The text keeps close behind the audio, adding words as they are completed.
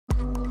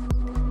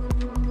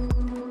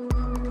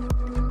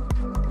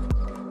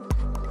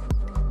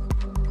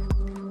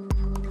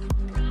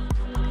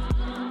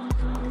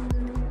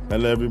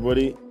Hello,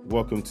 everybody.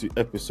 Welcome to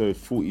episode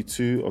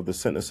 42 of the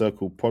Centre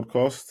Circle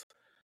podcast.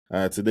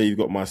 Today, you've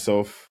got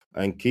myself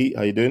and Keith.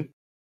 How you doing?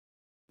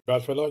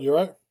 Bad fella, you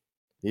right?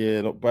 Yeah,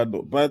 not bad,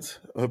 not bad.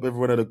 I hope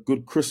everyone had a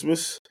good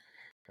Christmas.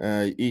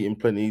 Eating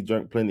plenty,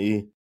 drank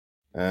plenty,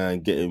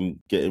 and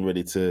getting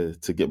ready to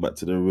get back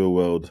to the real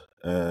world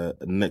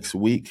next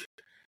week.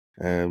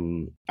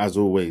 As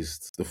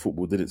always, the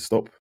football didn't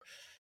stop,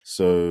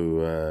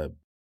 so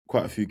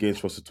quite a few games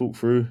for us to talk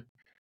through.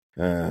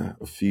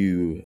 A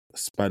few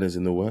spanners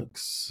in the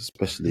works,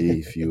 especially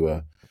if you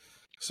Depends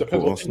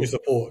support what team you Arsenal.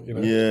 support, you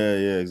know.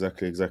 Yeah,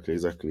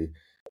 exactly.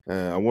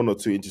 And one or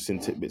two interesting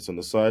tidbits on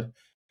the side.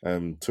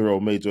 Terrell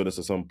may join us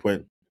at some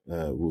point.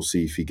 We'll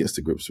see if he gets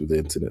to grips with the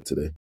internet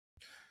today.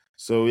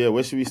 So yeah,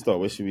 where should we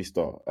start?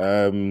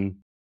 You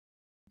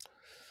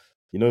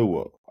know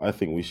what? I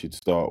think we should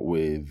start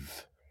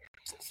with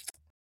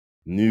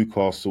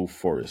Newcastle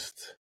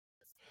Forest.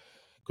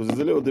 Because there's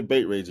a little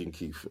debate raging,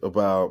 Keith,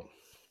 about,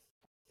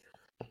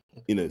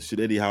 should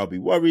Eddie Howe be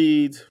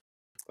worried?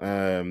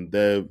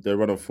 Their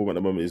run of form at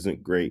the moment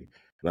isn't great.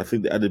 And I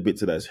think the added bit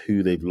to that is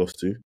who they've lost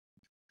to.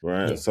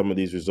 Right, Yeah. and some of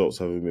these results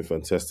haven't been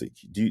fantastic.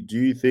 Do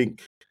you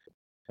think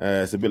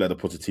it's a bit like the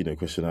Pochettino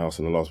question I asked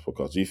in the last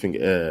podcast? Do you think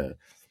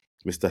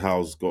Mr.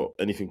 Howe's got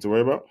anything to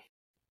worry about?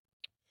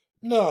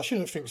 No, I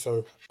shouldn't think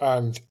so.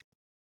 And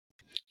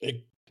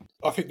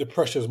I think the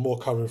pressure is more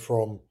coming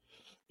from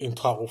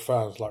entitled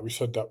fans, like we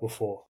said that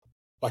before.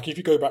 Like if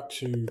you go back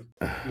to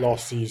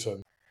last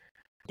season,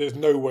 there's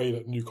no way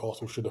that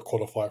Newcastle should have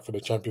qualified for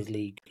the Champions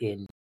League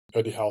in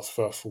Eddie Howe's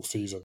first full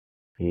season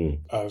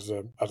as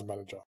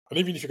manager. And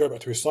even if you go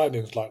back to his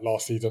signings like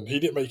last season, he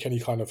didn't make any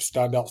kind of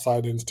standout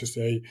signings to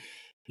say,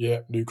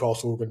 yeah,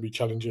 Newcastle are going to be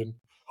challenging.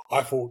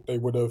 I thought they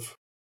would have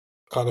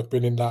kind of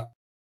been in that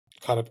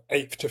kind of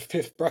 8th to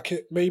 5th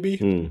bracket, maybe.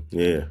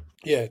 Yeah,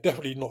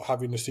 Definitely not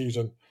having the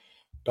season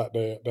that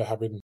they're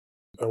having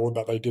or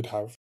that they did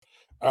have.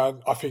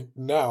 And I think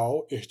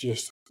now it's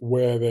just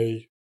where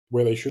they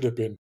should have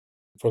been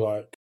for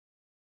like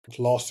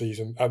last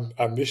season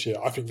and this year.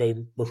 I think they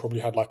would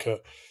probably had like a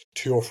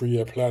 2 or 3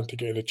 year plan to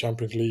get in the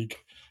Champions League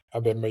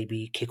and then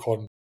maybe kick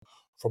on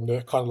from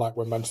there, kind of like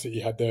when Man City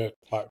had their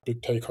like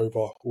big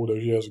takeover all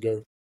those years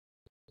ago.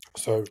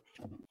 So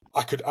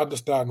I could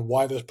understand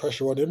why there's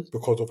pressure on him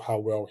because of how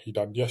well he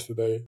done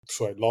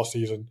last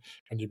season,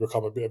 and you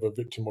become a bit of a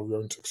victim of your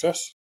own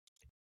success.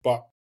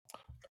 But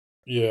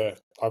yeah,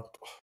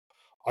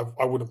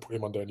 I wouldn't put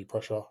him under any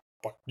pressure.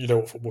 But you know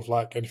what football's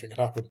like; anything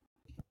can happen.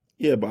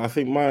 yeah. But I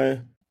think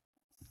my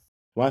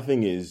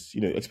thing is,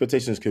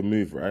 expectations can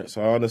move, right?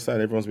 So I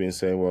understand everyone's been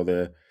saying, well,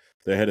 they're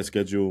ahead of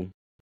schedule,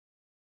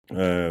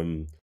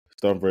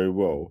 it's done very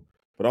well.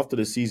 But after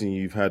the season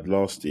you've had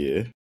last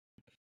year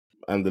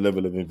and the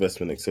level of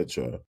investment,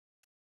 etc.,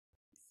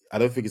 I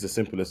don't think it's as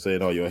simple as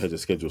saying, "Oh, you're ahead of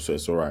schedule, so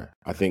it's all right."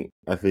 I think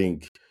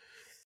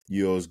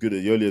you're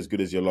only as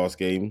good as your last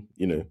game.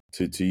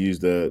 To use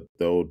the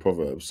old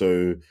proverb.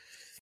 So,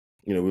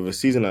 with a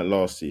season like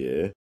last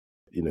year,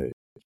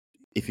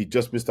 if he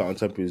just missed out on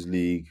Champions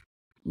League,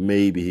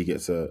 maybe he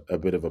gets a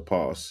bit of a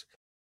pass.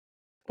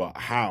 But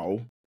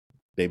how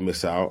they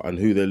miss out and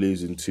who they're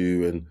losing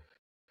to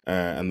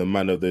and the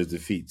manner of those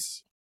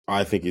defeats,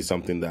 I think is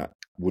something that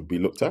would be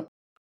looked at.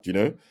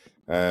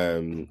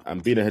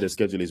 And being ahead of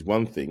schedule is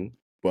one thing,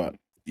 but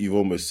you've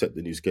almost set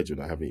the new schedule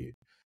now, haven't you?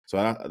 So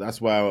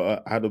that's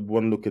why I had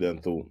one look at it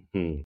and thought,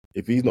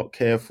 if he's not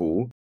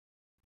careful,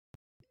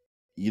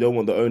 you don't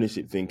want the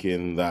ownership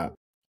thinking that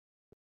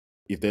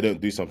if they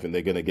don't do something,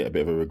 they're going to get a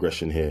bit of a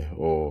regression here,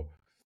 or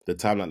the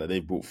timeline that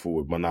they brought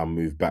forward might now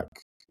move back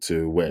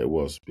to where it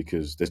was,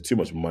 because there's too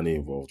much money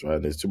involved,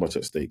 right? There's too much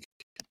at stake.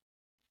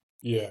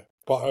 Yeah,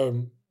 but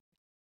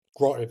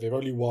granted, they've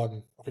only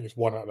won. I think it's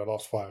 1 out of the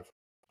last 5.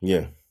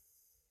 Yeah,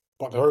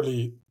 But they're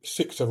only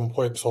 6-7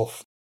 points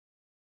off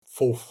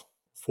fourth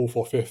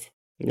or fifth.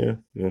 yeah.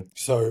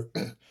 So,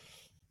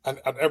 and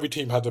every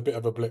team has a bit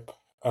of a blip.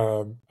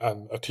 And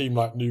a team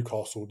like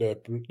Newcastle, their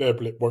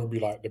blip won't be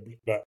like the blip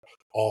that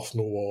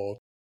Arsenal or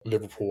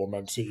Liverpool or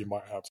Man City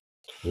might have.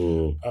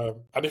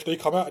 And if they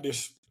come out of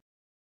this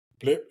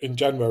blip in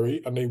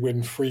January and they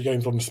win 3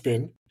 games on the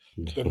spin,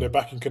 then they're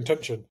back in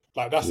contention.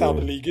 Like that's how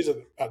the league is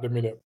at the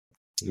minute.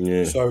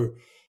 Yeah. So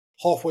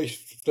halfway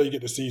they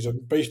get the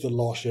season, based on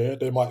last year,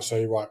 they might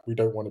say, right, we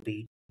don't want to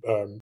be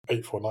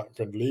 8th or 9th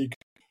in the league.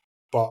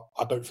 But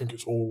I don't think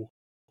it's all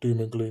doom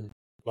and gloom.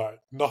 Like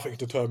nothing's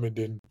determined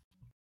in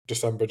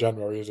December,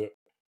 January, is it?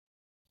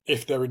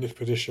 If they're in this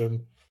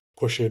position,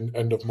 pushing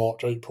end of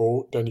March,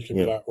 April, then you can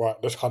be like, right,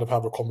 let's kind of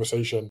have a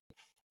conversation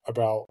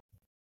about,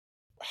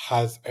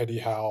 has Eddie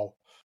Howe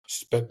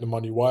spent the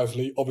money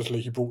wisely?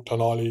 Obviously, he brought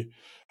Tonali,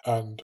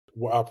 and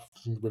what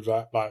happened with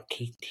that? Like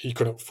he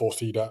couldn't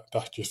foresee that.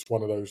 That's just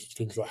one of those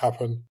things that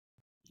happen.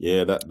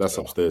 Yeah, that's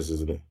upstairs,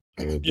 isn't it?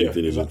 Yeah,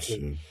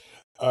 exactly.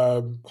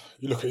 You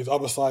look at his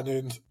other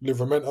signings,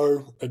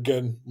 Livramento,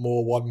 again,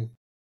 more one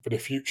for the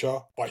future,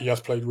 but he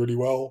has played really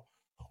well.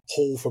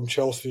 Hall from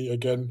Chelsea,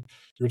 again,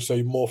 you would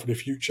say more for the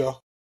future.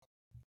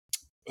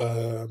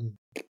 Who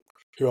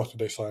else did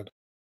they sign?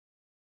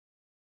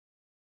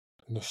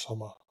 in the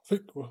summer. I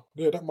think, well,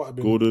 yeah, that might have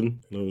been. Gordon,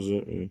 that was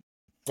it. Yeah.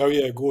 Oh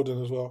yeah,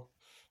 Gordon as well.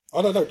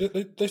 I don't know.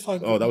 They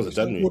signed. Oh, that Did was they a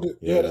sign January. Gordon?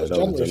 Yeah, that Yeah, was that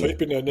was a January. So he's January.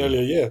 been there Mm. nearly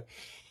a year.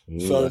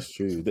 So That's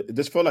true. It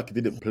just felt like he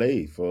didn't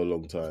play for a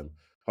long time.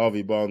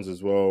 Harvey Barnes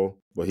as well,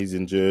 but he's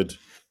injured. So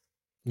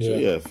yeah,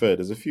 yeah, fair.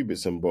 There's a few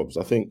bits and bobs.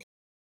 I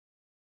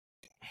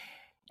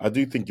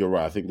do think you're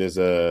right. I think there's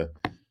a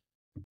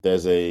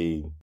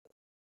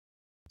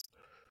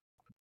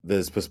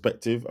there's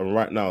perspective, and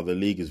right now the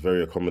league is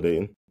very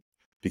accommodating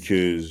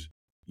because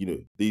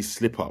these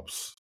slip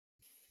ups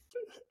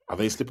are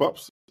they slip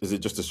ups? Is it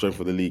just the strength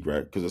of the league,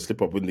 right? Because a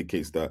slip up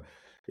indicates that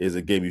it's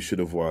a game you should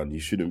have won. You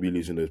shouldn't be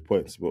losing those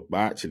points. But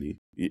actually,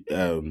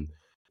 the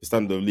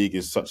standard of the league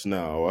is such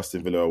now.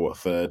 Aston Villa are what,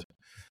 third?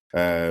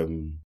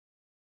 Um,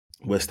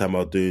 West Ham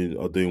are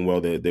doing well.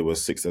 They were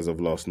sixth as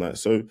of last night.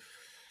 So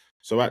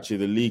actually,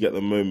 the league at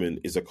the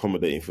moment is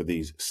accommodating for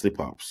these slip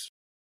ups,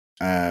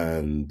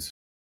 and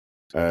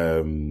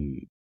um,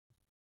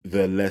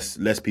 the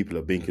less people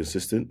are being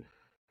consistent.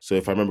 So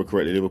if I remember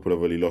correctly, Liverpool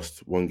have only lost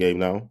one game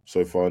now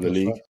so far in the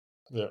that's right. league.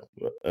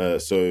 Yeah,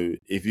 So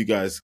if you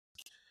guys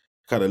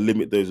kind of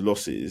limit those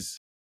losses,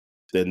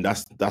 then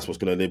that's what's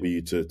going to enable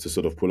you to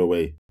sort of pull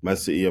away. Man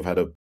City have had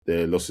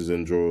their losses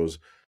and draws.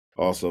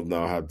 Arsenal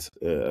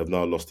have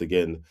now lost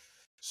again.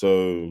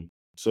 So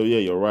yeah,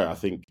 you're right. I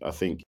think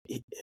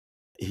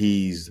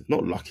he's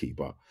not lucky,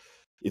 but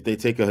if they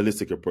take a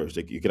holistic approach,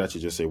 you could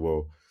actually just say,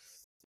 well,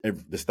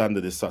 the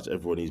standard is such,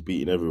 everyone is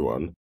beating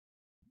everyone.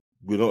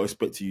 We're not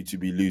expecting you to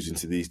be losing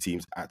to these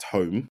teams at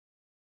home.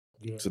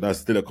 yeah, So that's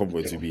still a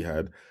convo to be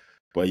had.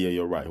 But yeah,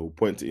 you're right. He'll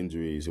point to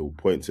injuries, he'll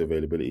point to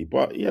availability.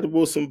 But he had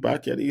Wilson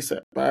back, he had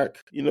Isak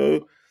back.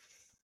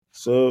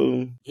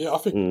 So yeah. I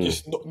think mm,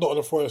 just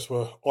Nottingham Forest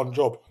were on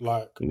job.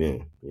 Like yeah.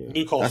 That's the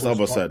Newcastle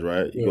other started. side,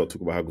 right? You Yeah, got to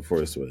talk about how good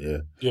Forest were, yeah.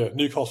 yeah.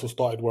 Newcastle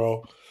started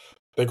well.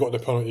 They got the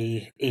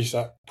penalty.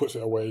 Isak puts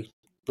it away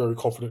very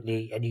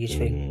confidently, and you just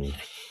think Mm,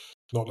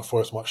 Nottingham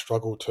Forest might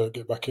struggle to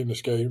get back in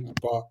this game,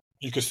 but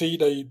you could see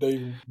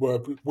they were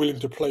willing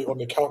to play on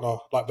the counter,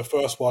 like the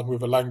first one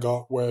with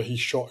Alanga, where he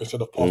shot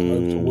instead of passing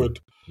over to mm, Wood,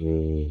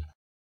 mm,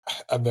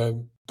 and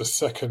then the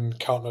second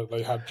counter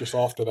they had just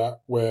after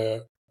that,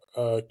 where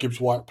Gibbs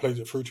White plays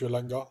it through to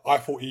Alanga. I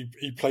thought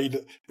he played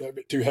it a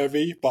bit too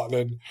heavy, but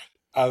then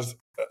as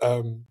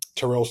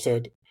Terrell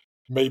said,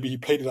 maybe he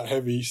played it that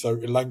heavy, so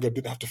Elanga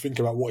didn't have to think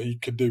about what he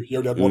could do. He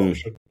only had one mm.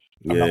 option,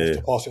 and that was Yeah,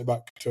 to pass it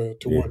back to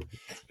yeah, Wood,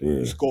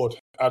 who yeah. scored.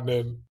 And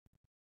then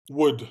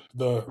Wood,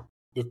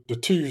 the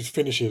two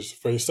finishes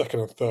for his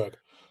second and third.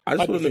 I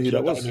How just do you want to know think who he that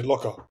had that in was. his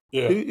locker?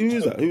 Yeah. Who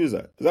is that? Who is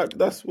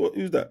that?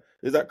 Who's that?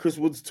 Is that Chris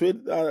Wood's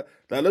twin?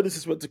 No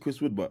disrespect to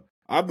Chris Wood, but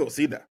I've not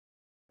seen that.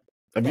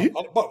 Have No, you?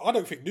 but I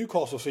don't think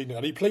Newcastle seen it,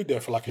 and he played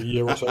there for like a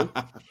year or so.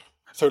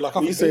 So, like, I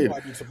What you think they saying? might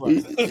have been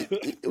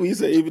surprised. What you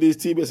say? Even his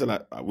teammates are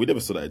like, "Ah, we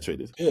never saw that in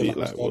traded." Yeah, like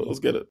Like, Moscardo. what's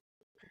good?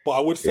 But I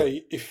would Yeah.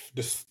 say if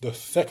the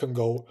second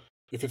goal,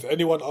 if it's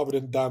anyone other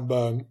than Dan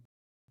Burn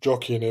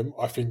jockeying him,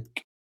 I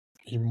think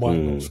he might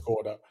not Mm,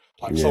 score that.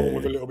 Like someone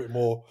with yeah. a little bit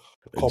more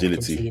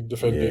competency Agility. in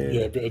defending,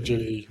 yeah, Yeah. a bit of Yeah.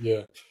 agility,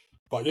 yeah.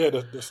 But yeah,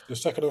 the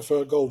second and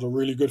third goals are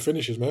really good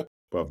finishes, man.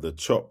 But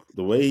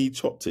the way he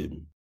chopped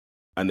him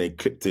and they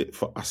clipped it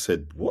for, I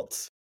said,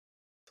 what?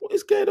 What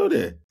is going on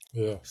there?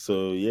 Yeah,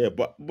 So yeah,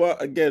 but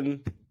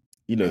again,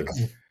 you know,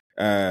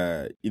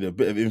 a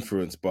bit of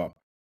influence, but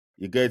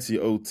you go to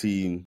your old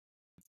team,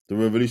 the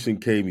revolution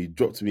came, he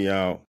dropped me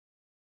out,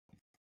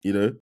 you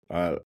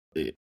know.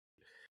 It,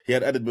 he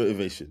had added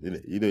motivation,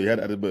 innit? He had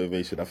added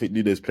motivation. I think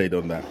Nuno's played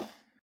on that.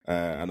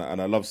 And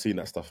I love seeing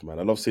that stuff, man.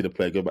 I love seeing a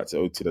player go back to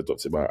OT that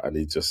dropped him out and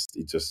he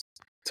just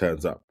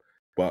turns up.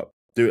 But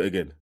do it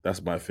again.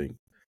 That's my thing.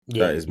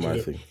 yeah, That is my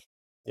thing.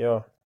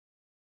 Yeah.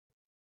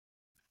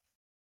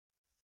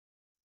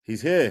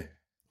 He's here.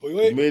 Wait, He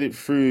wait. made it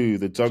through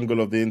the jungle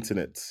of the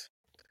internet.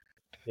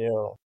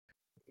 Yeah.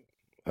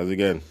 How's it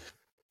going?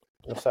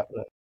 What's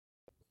happening?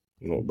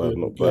 Not bad, Good,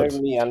 not You know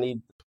bad. me, I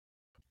need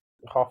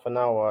half an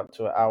hour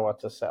to an hour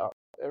to set up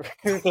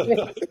everything.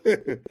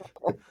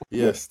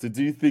 Yes, to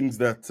do things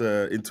that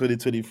in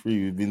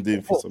 2023 we've been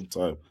doing for some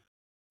time.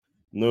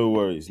 No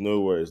worries, no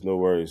worries, no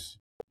worries.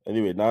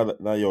 Anyway,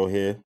 now you're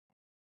here,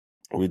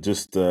 we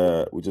just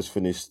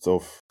finished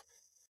off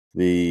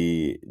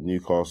the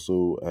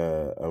Newcastle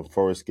and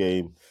Forest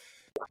game.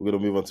 We're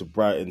gonna move on to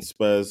Brighton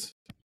Spurs,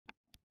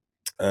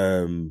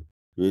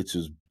 which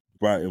was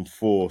Brighton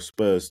 4,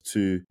 Spurs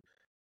 2.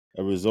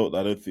 A result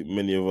that I don't think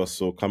many of us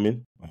saw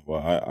coming.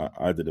 Well,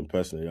 I didn't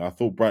personally. I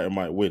thought Brighton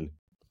might win.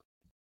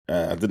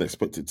 I didn't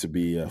expect it to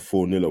be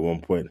 4-0 at one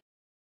point.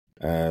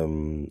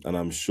 And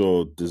I'm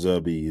sure De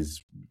Zerbi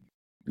is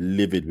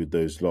livid with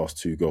those last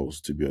two goals,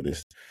 to be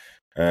honest.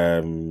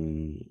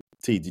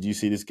 T, did you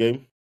see this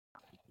game?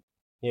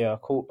 Yeah, I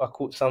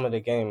caught some of the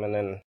game, and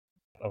then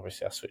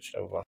obviously I switched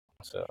over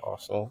to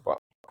Arsenal, but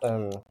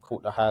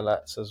caught the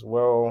highlights as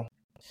well.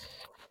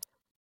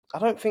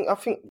 I think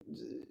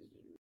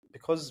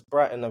because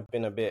Brighton have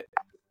been a bit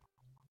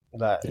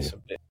it's a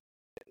bit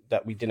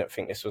that we didn't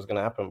think this was going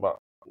to happen, but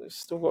it's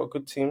still got a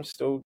good team.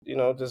 Still, De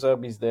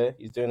Zerbi's there.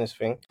 He's doing his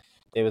thing.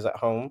 They was at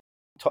home.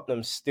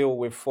 Tottenham still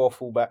with 4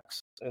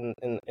 fullbacks in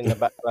the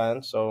back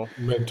line. So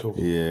Mental.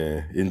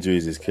 Yeah,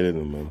 injuries is killing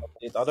them, man.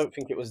 I don't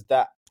think it was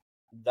that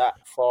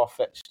far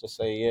fetched to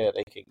say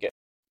they could get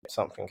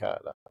something out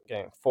of that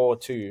game.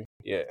 4-2,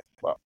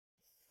 but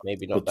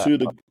maybe not But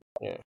that.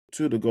 Yeah,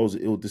 two of the goals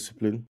are ill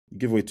discipline. You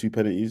give away 2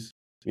 penalties.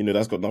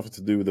 That's got nothing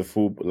to do with the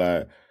full.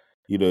 Like,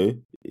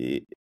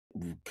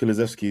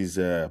 Kulusevski's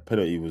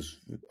penalty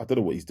was. I don't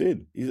know what he's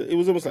doing. It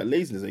was almost like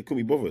laziness. He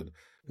couldn't be bothered.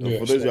 And Yeah,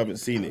 for those who haven't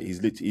seen it, he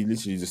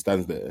literally just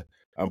stands there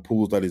and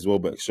pulls down his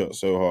Welbeck shot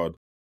so hard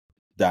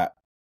that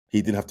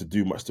he didn't have to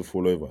do much to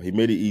fall over. He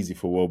made it easy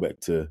for Welbeck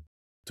to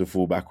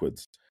fall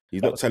backwards.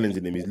 He's that not was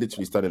challenging him. He's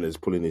literally standing there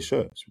just pulling his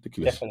shirt. It's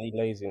ridiculous. definitely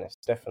laziness.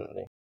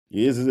 Definitely.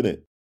 He is, isn't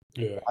it?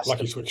 yeah. That's Like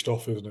the- he switched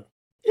off, isn't it?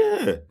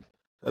 Yeah.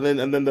 And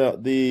then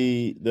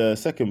the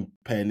second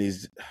pen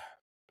is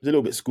a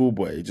little bit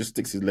schoolboy. He just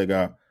sticks his leg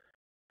out,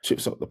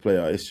 chips up the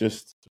player. It's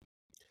just,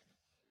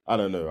 I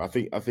don't know. I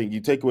think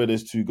you take away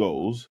those 2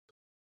 goals,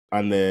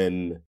 and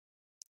then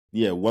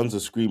one's a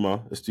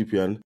screamer, a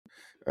Stupian.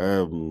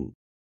 I was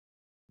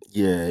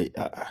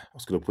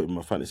gonna put him in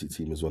my fantasy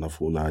team as well. And I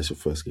thought, nah, it's your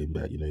first game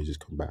back. You just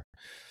come back.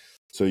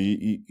 So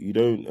you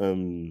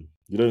don't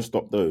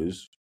stop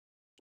those.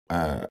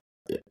 Uh,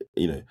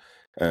 you know,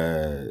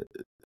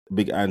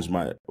 Big Ange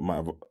might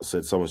have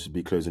said someone should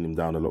be closing him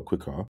down a lot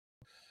quicker.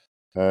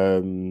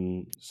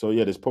 So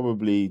there's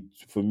probably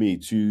for me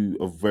 2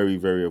 of very,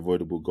 very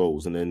avoidable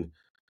goals, and then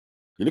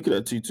you're looking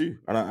at 2-2.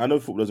 And I know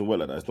football doesn't work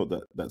like that. It's not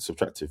that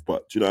subtractive,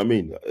 but do you know what I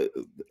mean?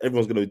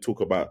 Everyone's going to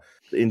talk about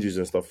the injuries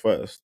and stuff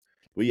first.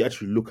 When you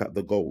actually look at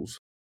the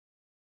goals,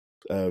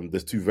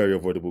 there's 2 very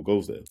avoidable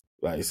goals there.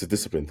 Like, it's a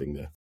discipline thing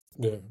there.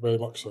 Yeah, very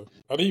much so.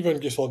 And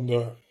even just on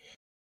the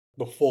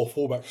 4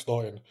 fullbacks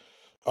starting,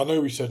 I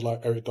know we said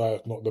like Eric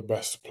Dyer's not the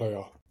best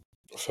player,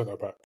 centre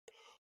back,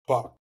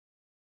 but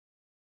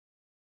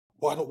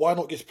why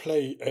not just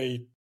play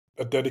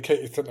a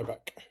dedicated centre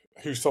back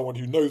who's someone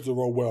who knows the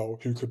role well,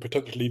 who could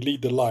potentially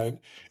lead the line,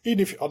 even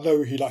if I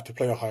know he likes to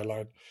play a high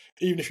line,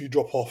 even if you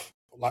drop off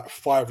like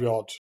 5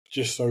 yards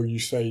just so you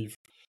save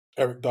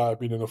Eric Dyer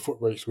being in a foot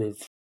race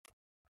with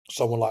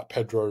someone like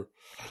Pedro.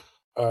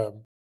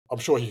 I'm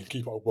sure he can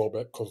keep up with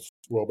Welbeck because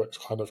Welbeck's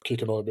kind of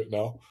kicking on a bit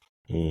now.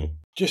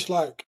 Just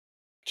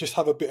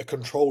have a bit of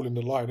control in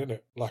the line,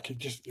 innit? Like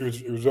it was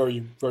very,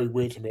 very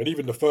weird to me. And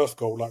even the first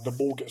goal, like the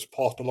ball gets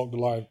passed along the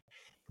line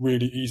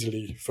really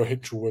easily for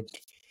Hinchelwood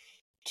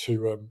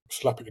to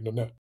slap it in the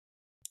net.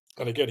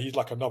 And again, he's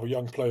like another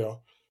young player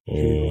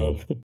who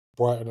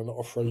Brighton are not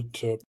afraid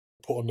to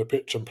put on the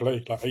pitch and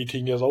play, like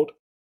 18 years old.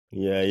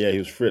 Yeah, he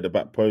was free at the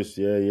back post.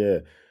 Yeah.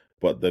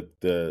 But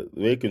the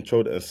way he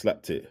controlled it and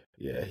slapped it,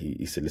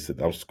 he said,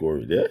 listen, I'm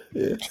scoring. Yeah.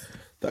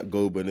 That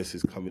goal bonus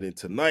is coming in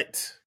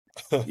tonight.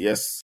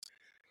 Yes.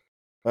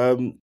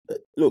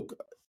 Look,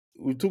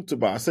 we talked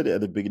about, I said it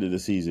at the beginning of the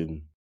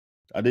season,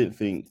 I didn't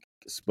think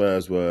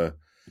Spurs were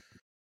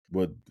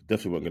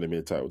definitely weren't going to be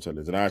a title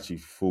challenge. And I actually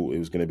thought it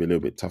was going to be a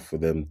little bit tough for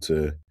them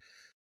to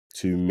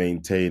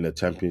maintain a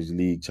Champions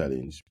League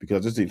challenge, because I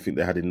just didn't think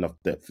they had enough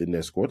depth in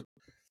their squad.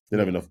 They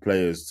didn't have enough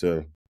players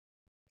to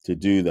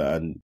do that.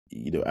 And,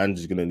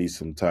 Andrew's going to need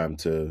some time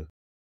to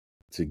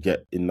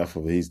get enough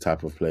of his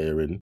type of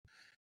player in.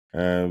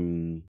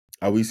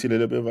 Are we seeing a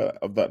little bit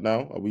of that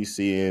now? Are we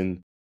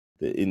seeing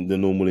the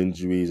normal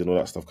injuries and all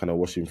that stuff kind of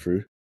washing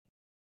through?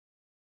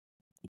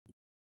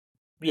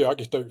 Yeah, I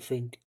just don't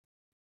think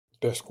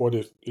their squad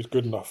is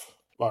good enough.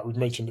 Like we've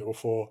mentioned it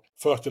before,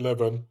 first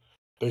 11,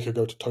 they could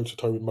go toe to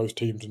toe with most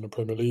teams in the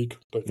Premier League.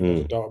 Don't think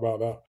there's a doubt about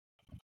that.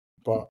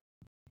 But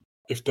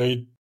if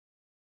they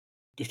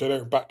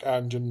don't back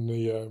Ange in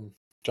the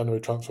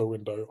January transfer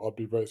window, I'd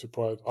be very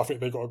surprised. I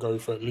think they got to go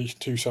for at least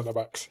 2 centre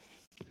backs,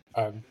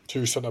 and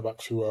 2 centre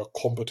backs who are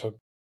competent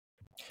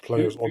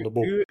players on the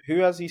ball. Who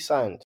has he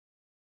signed?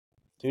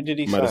 Who did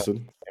he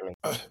Maddison.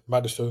 sign?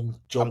 Madison, I'm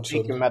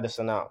Johnson. taking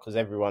Maddison out because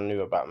everyone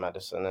knew about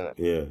Maddison, innit?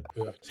 Yeah.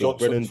 Johnson So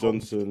Brennan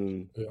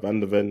Johnson,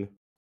 Van der Ven.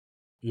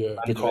 Yeah,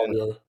 Van der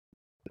Ven.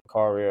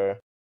 Vicario.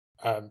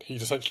 And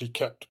he's essentially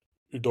kept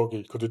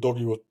Udogi, because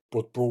Udogi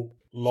was brought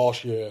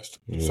last year,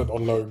 sent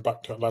on loan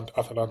back to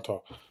Atalanta,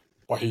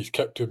 but he's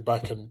kept him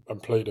back and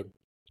played him.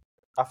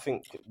 I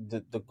think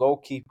the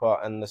goalkeeper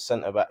and the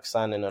centre back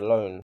signing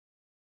alone,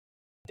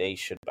 they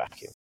should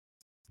back him.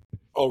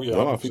 Oh yeah,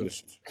 No, I think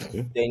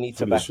they need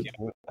to back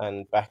him,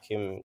 and back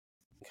him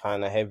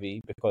kind of heavy,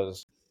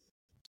 because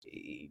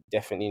he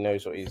definitely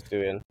knows what he's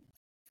doing.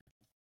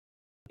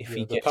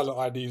 The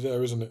talent ID's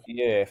there, isn't it?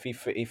 Yeah,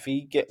 if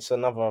he gets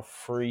another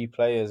 3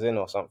 players in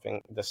or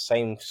something, the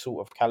same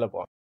sort of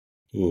caliber,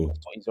 what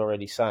he's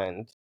already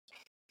signed,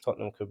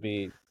 Tottenham could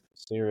be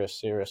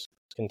serious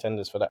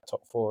contenders for that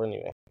top 4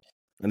 anyway.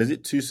 And is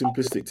it too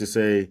simplistic to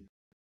say,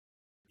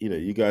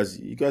 you guys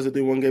are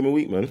doing 1 game a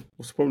week, man?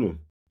 What's the problem?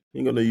 You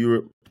ain't got no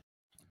Europe.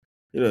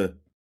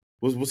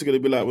 What's it going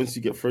to be like once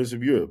you get friends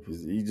with Europe?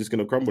 Is you just going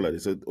to crumble like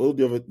this? So all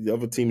the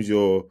other teams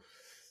you're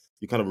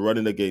kind of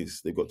running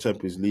against, they've got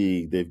Champions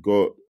League, they've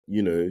got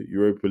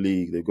Europa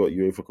League, they've got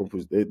UEFA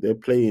Conference. They're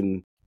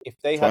playing if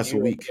they twice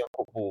had a week.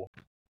 Football,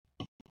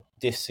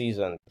 this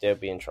season, they'll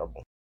be in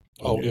trouble.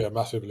 Oh yeah,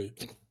 massively.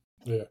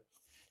 Yeah,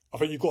 I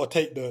think you've got to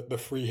take the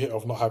free hit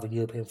of not having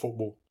European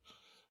football.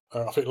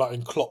 I think like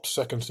in Klopp's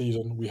second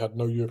season, we had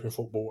no European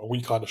football, and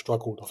we kind of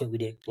struggled. I think we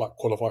didn't like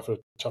qualify for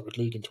the Champions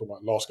League until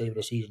like last game of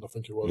the season. I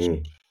think it was.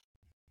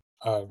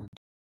 And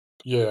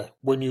yeah,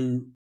 when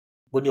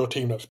you're a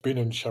team that's been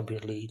in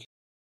Champions League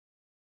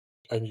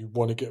and you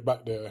want to get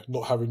back there,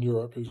 not having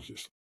Europe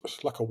it's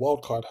like a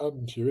wild card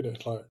hand to you, isn't it?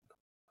 It's like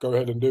go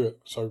ahead and do it.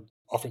 So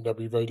I think they'll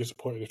be very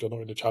disappointed if they're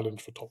not in the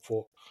challenge for top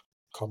 4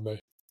 come May.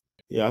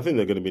 Yeah, I think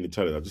they're going to be in the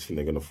challenge. I just think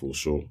they're going to fall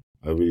short.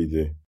 I really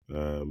do.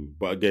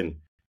 But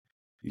again,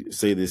 you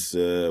say this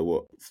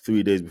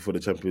 3 days before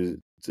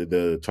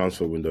the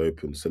transfer window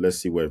opens. So let's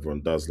see what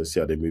everyone does. Let's see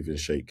how they move and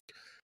shake.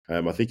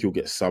 I think you'll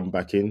get some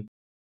back in.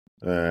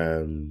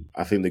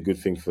 I think the good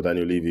thing for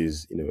Daniel Levy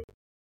is,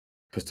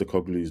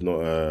 Postecoglou is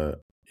not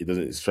he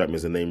doesn't strike me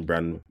as a name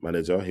brand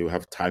manager. He'll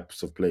have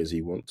types of players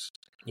he wants.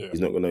 Yeah.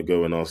 He's not going to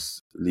go and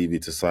ask Levy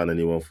to sign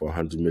anyone for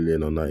 100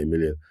 million or 90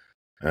 million.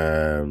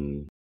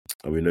 And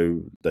we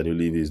know Daniel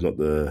Levy is not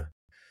the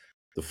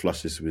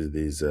flushest with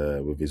his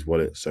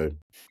wallet. So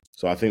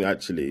I think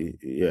actually,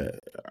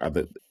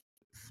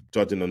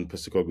 judging on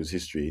Postecoglou's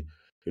history,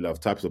 he'll have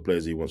types of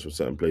players he wants from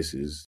certain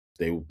places.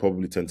 They will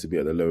probably tend to be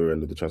at the lower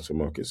end of the transfer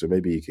market. So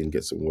maybe he can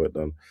get some work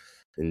done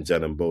in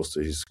Jan and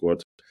bolster his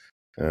squad,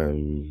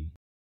 and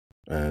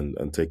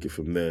take it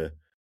from there.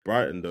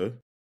 Brighton, though,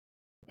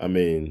 I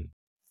mean,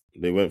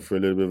 they went for a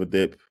little bit of a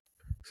dip.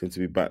 Seem to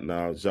be back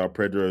now. João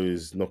Pedro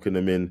is knocking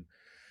them in.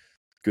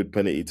 Good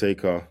penalty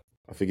taker.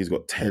 I think he's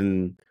got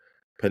 10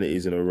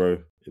 penalties in a row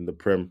in the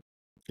Prem.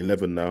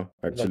 11 now,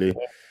 actually.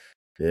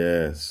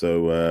 Yeah,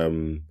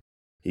 so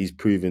he's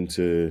proven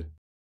to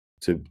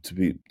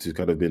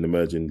kind of be an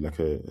emerging, like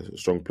a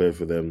strong player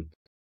for them.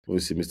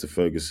 Obviously, Mr.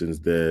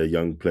 Ferguson's there,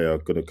 young player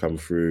going to come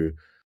through.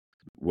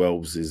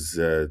 Welbs is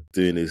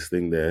doing his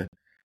thing there.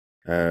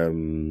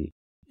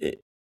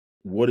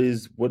 What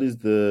is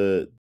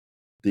the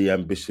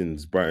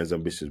ambitions, Brighton's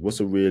ambitions? What's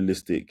a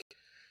realistic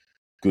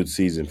good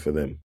season for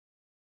them?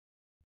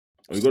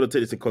 And we've got to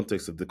take this in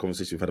context of the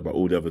conversation we've had about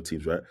all the other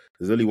teams, right?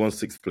 There's only one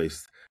 6th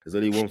place. There's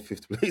only one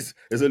 5th place.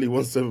 There's only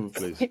one 7th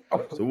place.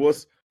 So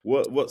what's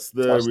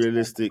the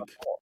realistic?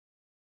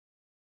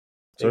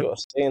 They got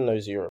to stay in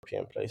those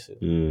European places.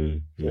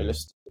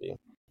 Realistically.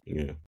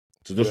 Yeah.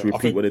 So just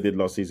repeat what they did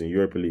last season,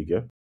 Europa League,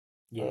 yeah?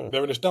 Yeah,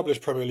 they're an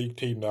established Premier League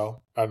team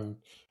now, and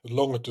as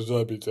long as De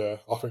Zerbi's there,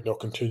 I think they'll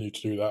continue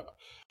to do that.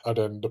 And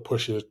then the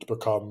push is to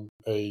become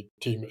a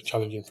team that's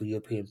challenging for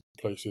European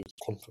places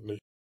constantly.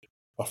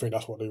 I think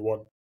that's what they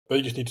want.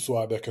 They just need to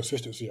sort out their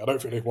consistency. I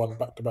don't think they've won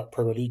back-to-back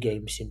Premier League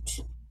games since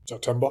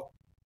September.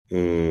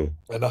 And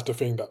that's the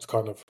thing that's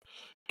kind of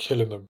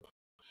killing them.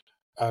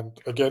 And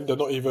again, they're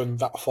not even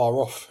that far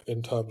off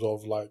in terms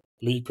of like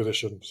league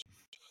positions.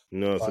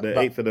 No, so they're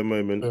 8th at the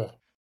moment. Yeah.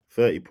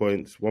 30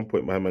 points, 1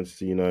 point behind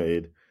Manchester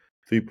United,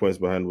 3 points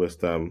behind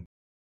West Ham,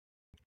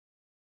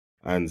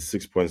 and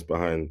 6 points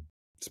behind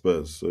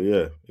Spurs. So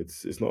yeah,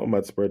 it's not a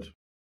mad spread.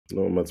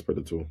 Not a mad spread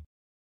at all.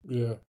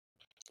 Yeah.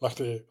 I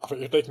think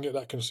if they can get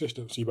that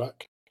consistency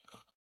back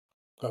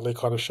that they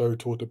kind of showed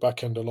toward the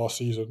back end of last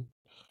season,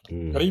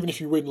 and even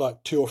if you win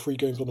like 2 or 3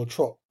 games on the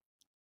trot,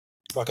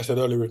 like I said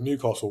earlier with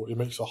Newcastle, it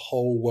makes a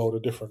whole world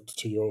of difference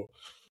to your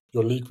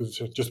league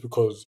position, just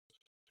because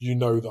you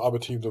know the other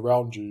teams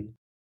around you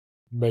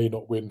may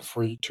not win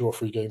 2 or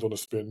 3 games on a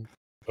spin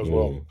as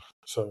well.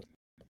 So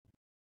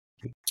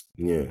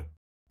yeah,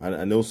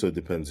 and also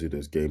depends who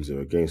those games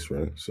are against,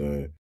 right?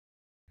 So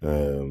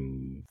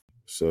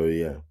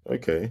yeah,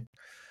 okay.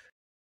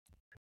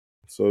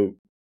 So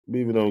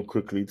moving on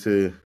quickly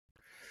to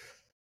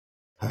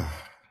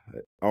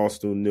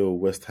Arsenal 0,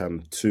 West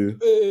Ham 2.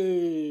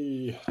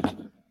 Hey.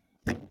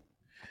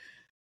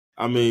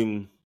 I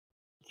mean,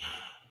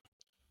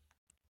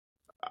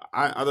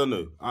 I don't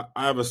know.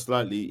 I have a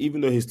slightly,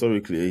 even though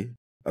historically,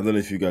 I don't know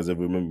if you guys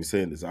ever remember me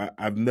saying this,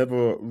 I've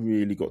never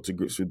really got to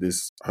grips with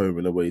this home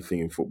and away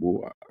thing in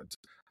football.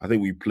 I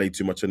think we play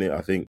too much on it.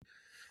 I think,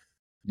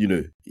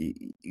 you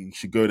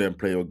should go there and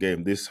play your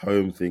game. This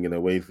home thing and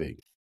away thing.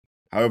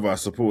 However, I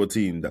support a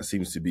team that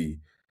seems to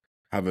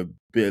have a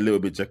little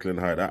bit Jekyll and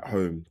Hyde at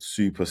home,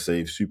 super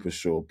safe, super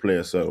sure, play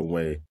a certain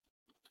way.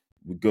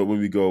 When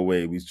we go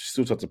away, we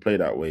still try to play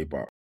that way,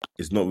 but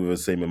it's not with the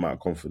same amount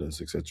of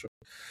confidence, etc.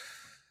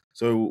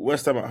 So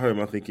West Ham at home,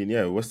 I'm thinking,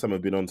 yeah, West Ham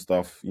have been on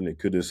stuff.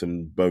 Kudus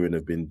and Bowen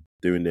have been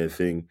doing their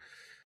thing.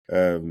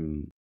 But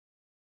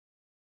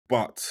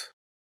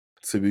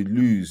to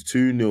lose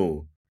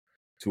 2-0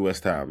 to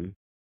West Ham,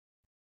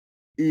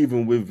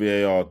 even with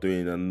VAR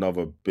doing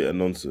another bit of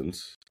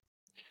nonsense,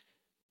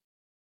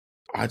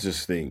 I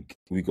just think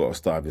we got to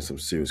start having some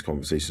serious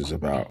conversations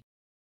about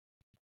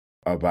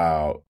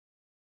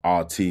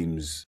our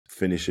team's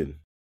finishing.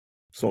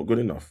 It's not good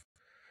enough.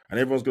 And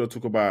everyone's going to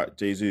talk about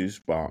Jesus,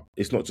 but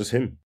it's not just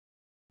him.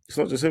 It's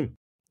not just him.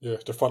 Yeah,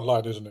 it's the front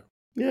line, isn't it?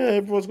 Yeah,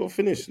 everyone's got to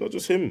finish, not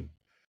just him.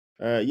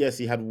 Yes,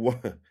 he had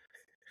one.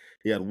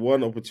 He had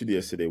one opportunity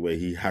yesterday where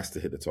he has to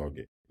hit the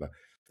target. Like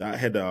that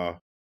header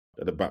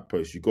at the back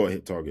post. You got to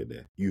hit target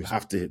there. You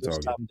have to hit This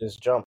target. time there's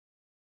jump.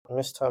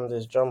 This time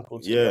there's jump Yeah,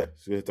 altogether.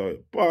 so hit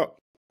target. But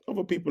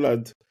other people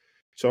had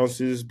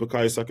chances.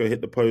 Bukayo Saka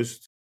hit the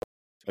post.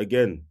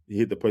 Again, he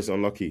hit the post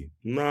unlucky.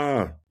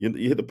 Nah, you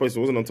hit the post, it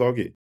wasn't on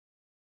target.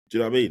 Do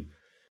you know what I mean?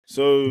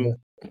 So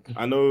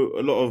I know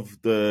a lot of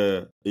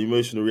the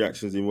emotional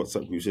reactions in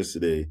WhatsApp groups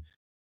yesterday.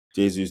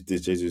 Jesus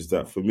this, Jesus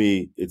that. For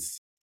me,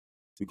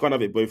 we can't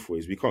have it both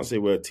ways. We can't say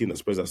we're a team that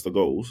spreads out the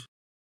goals.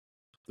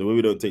 The way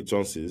we don't take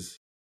chances,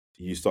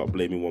 you start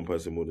blaming one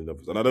person more than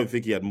others. And I don't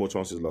think he had more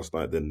chances last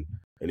night than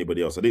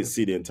anybody else. I didn't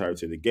see the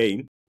entirety of the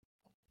game,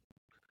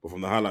 but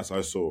from the highlights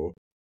I saw,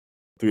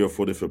 3 or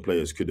 4 different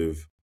players could have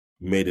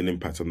made an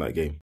impact on that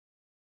game.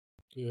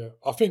 Yeah,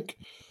 I think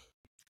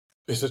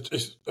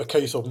it's a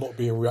case of not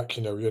being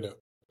reactionary, innit?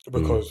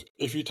 Because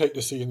if you take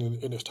the season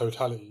in its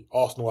totality,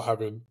 Arsenal are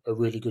having a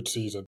really good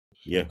season.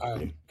 Yeah,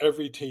 And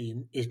every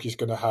team is just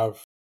going to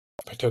have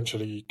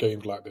potentially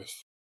games like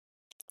this.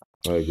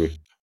 I agree.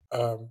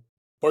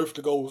 Both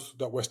the goals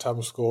that West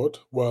Ham scored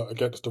were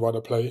against the run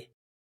of play.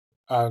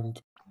 And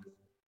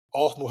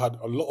Arsenal had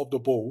a lot of the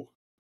ball.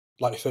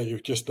 Like I say, it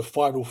was just the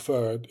final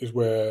third is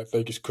where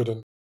they just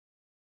couldn't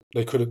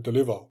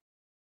deliver.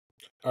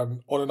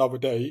 And on another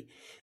day,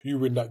 you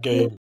win that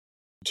game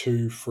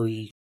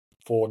 2-3,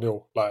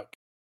 4-0, like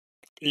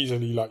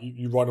easily, like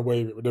you run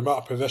away with it. With the amount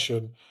of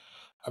possession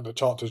and the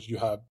chances you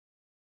had.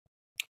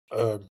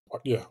 I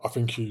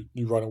think you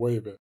run away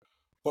with it.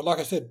 But like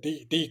I said,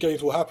 these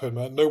games will happen,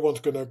 man. No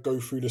one's gonna go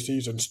through the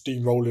season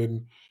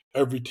steamrolling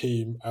every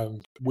team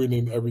and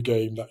winning every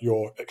game that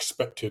you're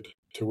expected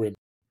to win.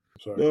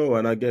 So No,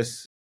 and I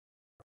guess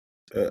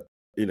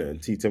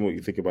and T, tell me what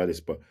you think about this,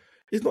 but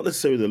it's not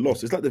necessarily the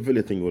loss. It's like the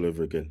Villa thing all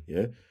over again.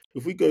 Yeah,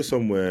 if we go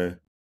somewhere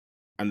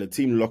and the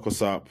team lock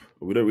us up,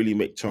 we don't really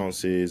make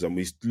chances, and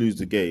we lose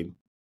the game,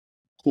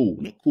 cool,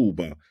 not cool,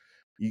 but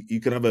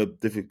you can have a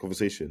different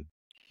conversation.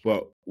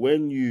 But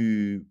when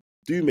you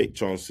do make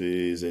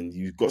chances and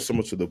you've got so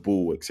much of the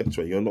ball,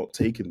 etc., you're not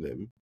taking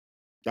them.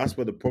 That's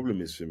where the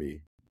problem is for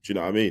me. Do you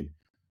know what I mean?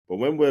 But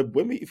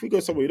if we go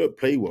somewhere we don't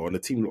play well and the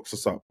team locks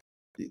us up,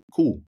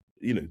 cool.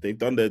 They've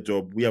done their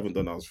job. We haven't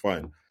done ours.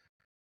 Fine.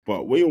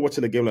 But when you're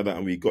watching a game like that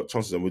and we got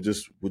chances and we're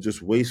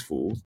just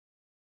wasteful,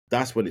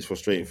 that's when it's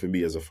frustrating for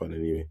me as a fan.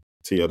 Anyway,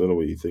 T, I don't know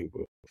what you think,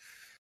 but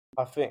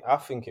I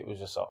think it was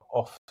just an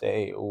off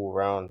day all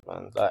round,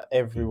 man. Like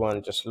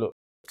everyone just looked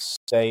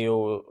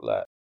stale,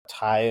 like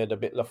tired, a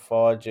bit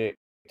lethargic.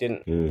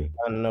 Didn't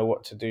I don't know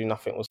what to do.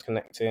 Nothing was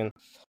connecting.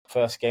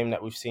 First game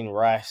that we've seen,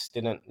 Rice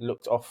didn't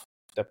looked off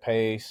the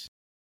pace.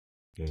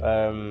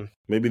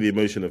 Maybe the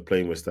emotion of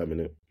playing West Ham in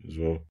it as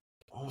well.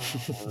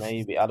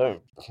 Maybe I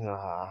don't.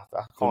 I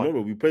can't.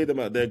 Remember, we played them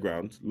at their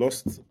ground,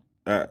 lost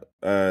at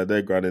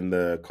their ground in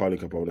the Carling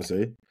Cup. I want to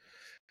say,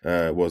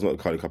 well, it's not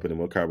the Carling Cup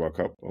anymore. Carabao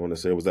Cup. I want to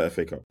say, it was that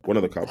FA Cup, one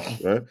of the cups,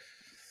 right?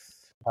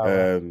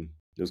 It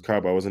was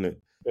Carabao, wasn't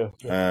it?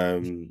 Yeah.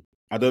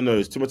 I don't know.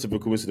 It's too much of a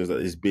coincidence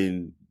that he's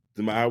been,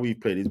 no matter how we've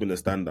played, he's been a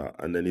standout,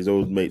 and then his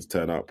old mates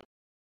turn up,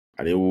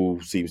 and it all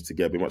seems to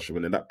get a bit much from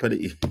him. And that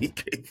penalty he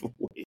gave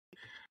away,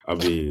 I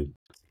mean,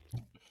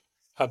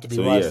 had to be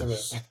so right, yeah,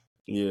 isn't it?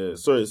 yeah.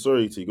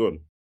 Sorry, T, go on.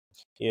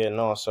 Yeah,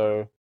 no.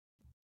 So,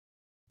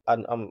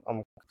 I'm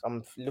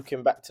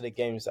looking back to the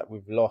games that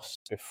we've lost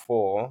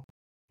before,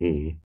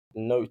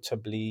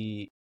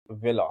 notably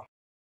Villa,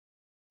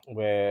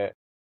 where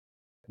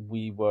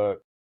we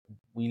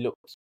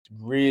looked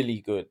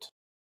really good,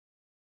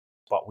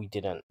 but we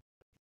didn't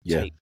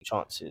take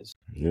chances.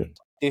 Yeah.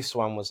 This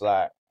one was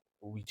like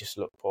we just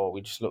looked poor.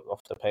 We just looked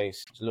off the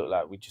pace. It looked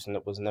like we just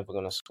was never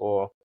going to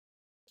score.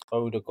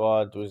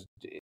 Odegaard was.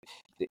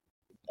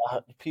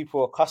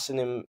 People are cussing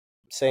him,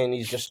 saying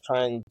he's just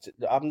trying.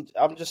 I'm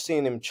just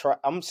seeing him try.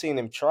 I'm seeing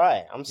him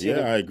try. I'm seeing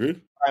him I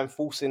agree. try and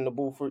forcing the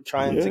ball through,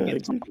 trying to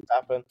get something to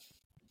happen,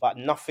 but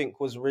nothing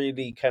was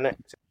really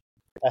connected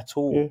at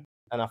all. Yeah.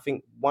 And I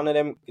think one of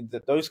them,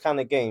 those kind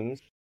of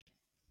games,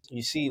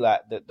 you see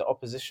like the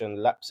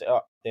opposition laps it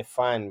up. They're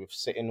fine with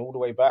sitting all the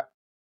way back,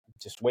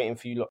 just waiting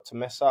for you lot to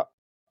mess up,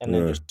 and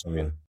then just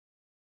win.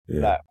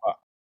 Like, but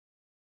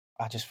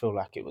I just feel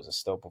like it was a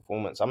still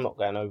performance. I'm not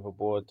going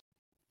overboard.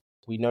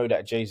 We know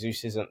that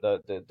Jesus isn't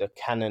the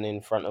cannon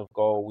in front of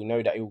goal. We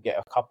know that he'll get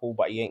a couple,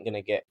 but he ain't going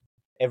to get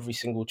every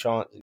single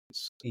chance.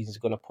 He's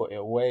going to put it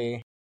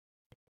away.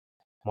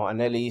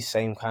 Martinelli,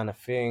 same kind of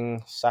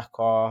thing.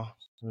 Saka,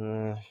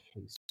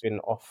 he's been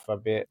off a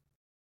bit.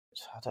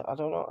 I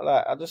don't know.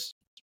 Like I just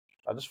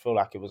feel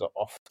like it was an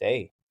off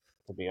day,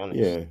 to be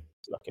honest.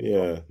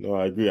 No,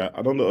 I agree.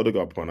 I don't know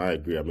Odegaard point. I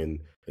agree. I mean,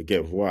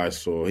 again, from what I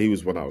saw, he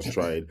was one I was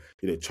trying.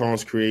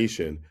 Chance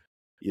creation.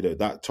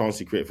 That chance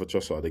he created for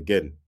Trossard.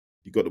 Again,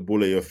 you got the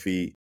ball at your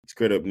feet. It's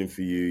great opening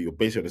for you. You're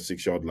basically on the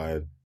 6-yard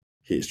line.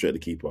 Hit it straight at the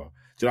keeper.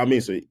 Do you know what I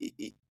mean? So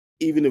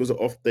even if it was an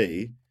off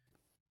day,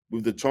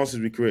 with the chances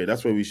we create,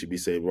 that's where we should be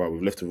saying, right,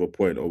 we've left with a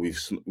point, or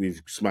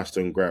we've smashed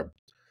and grabbed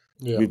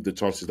with the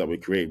chances that we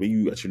create. But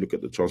you actually look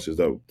at the chances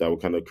that were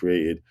kind of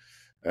created.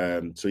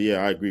 So yeah,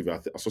 I agree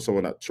with you. I saw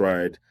someone that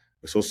tried.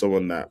 I saw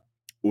someone that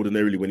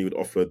ordinarily, when he would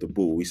offer the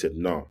ball, he said,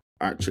 no,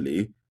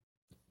 actually,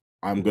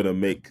 I'm gonna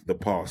make the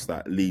pass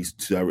that leads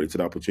directly to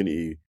the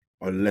opportunity,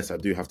 unless I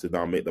do have to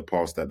now make the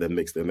pass that then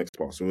makes the next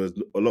pass. So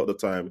a lot of the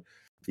time,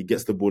 he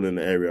gets the ball in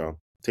the area,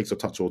 takes a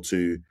touch or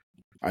two,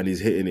 and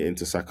he's hitting it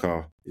into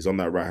Saka. He's on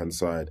that right hand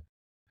side.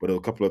 But there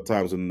were a couple of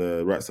times on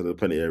the right side of the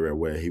penalty area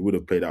where he would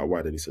have played out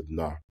wide, and he said,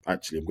 "Nah,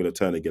 actually, I'm going to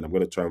turn again. I'm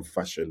going to try and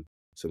fashion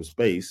some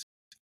space,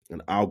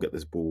 and I'll get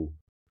this ball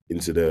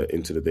into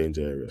the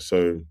danger area."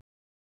 So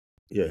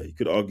yeah, you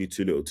could argue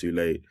too little, too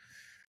late.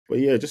 But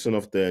yeah, just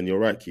enough there. And you're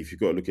right, Keith. You've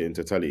got to look at it in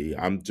totality.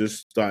 I'm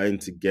just starting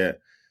to get.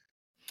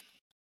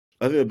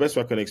 I think the best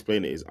way I can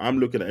explain it is I'm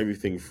looking at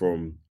everything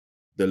from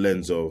the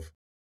lens of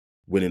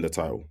winning the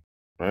title,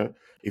 right?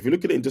 If you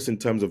look at it just in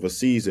terms of a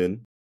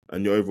season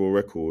and your overall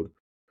record,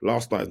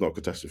 last night is not a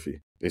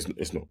catastrophe.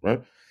 It's not,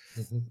 right?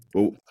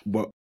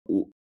 But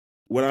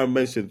when I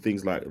mention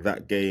things like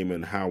that game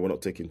and how we're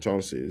not taking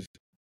chances,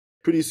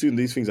 pretty soon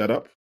these things add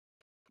up.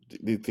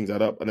 These things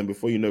add up, and then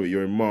before you know it,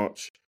 you're in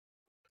March,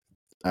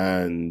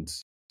 and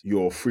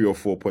you're 3 or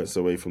 4 points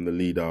away from the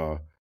leader.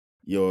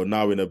 You're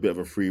now in a bit of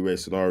a three-way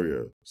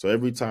scenario. So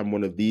every time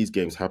one of these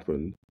games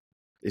happen,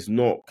 it's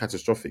not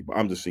catastrophic, but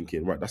I'm just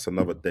thinking, right, that's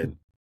another dent.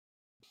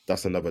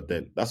 That's another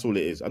dent. That's all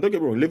it is. And don't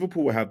get me wrong,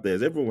 Liverpool will have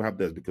theirs. Everyone will have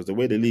theirs because the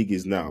way the league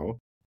is now,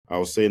 I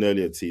was saying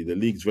earlier, T, the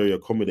league's very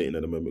accommodating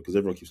at the moment because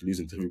everyone keeps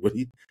losing to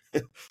everybody.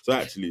 So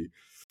actually,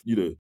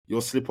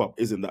 your slip up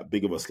isn't that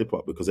big of a slip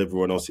up because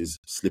everyone else is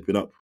slipping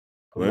up.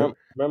 Right?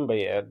 Remember,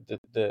 yeah,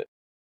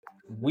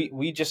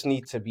 we just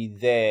need to be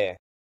there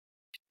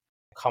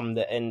come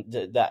the end,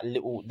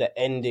 the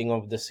ending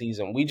of the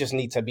season. We just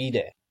need to be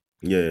there.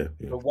 Yeah.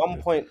 We're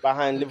 1 point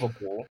behind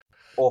Liverpool,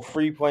 or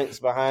 3 points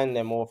behind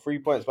them, or 3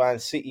 points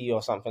behind City,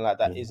 or something like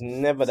that. Is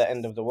never the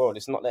end of the world.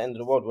 It's not the end of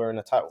the world. We're in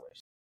a title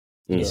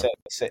race.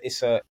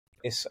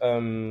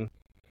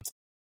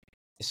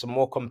 It's a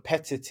more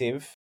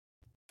competitive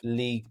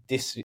league.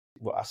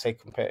 What I say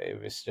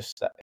competitive, it's just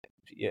that,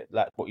 yeah,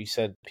 like what you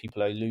said,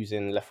 people are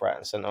losing left, right,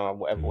 and centre,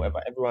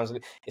 whatever.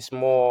 It's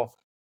more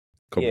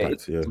compact.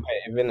 it's competitive,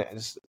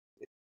 innit?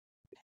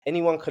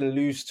 Anyone can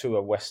lose to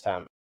a West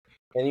Ham.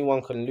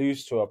 Anyone can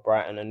lose to a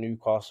Brighton, a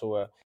Newcastle,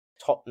 a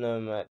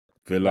Tottenham,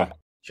 Villa, like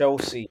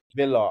Chelsea,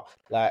 Villa.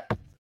 Like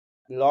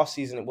last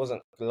season, it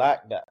wasn't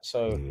like that.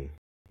 So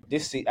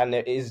and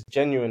it is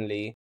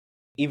genuinely,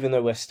 even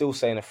though we're still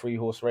saying a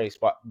 3-horse race,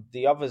 but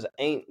the others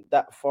ain't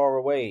that far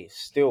away.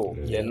 Still,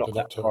 they're not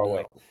that far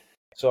away.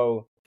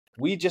 So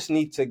we just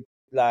need to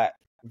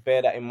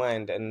bear that in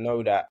mind and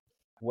know that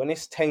when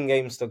it's 10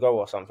 games to go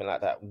or something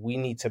like that, we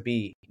need to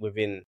be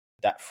within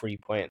that 3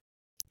 point,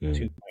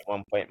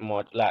 2.1 point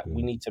mark.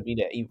 We need to be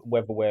there,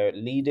 whether we're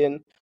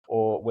leading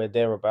or we're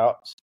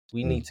thereabouts.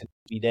 We need to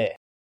be there.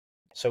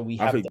 So we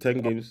have. I think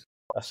 10 games.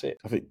 That's it.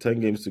 I think 10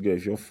 games to go.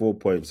 If you're 4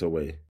 points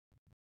away,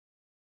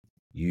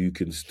 you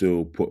can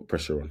still put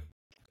pressure on.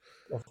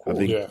 Of course. I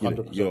think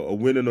you're a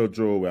win or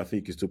draw away. I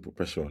think you can still put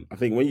pressure on. I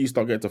think when you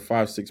start getting to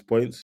 5-6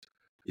 points,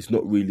 it's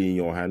not really in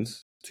your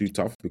hands. Too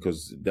tough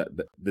because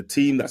the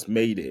team that's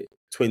made it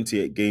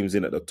 28 games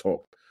in at the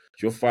top,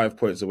 if you're 5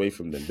 points away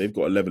from them, they've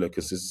got a level of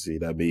consistency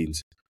that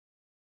means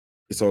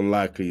it's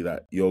unlikely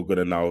that you're going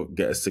to now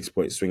get a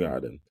 6-point swing out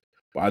of them.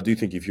 But I do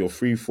think if you're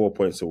 3-4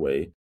 points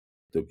away,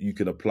 you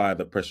can apply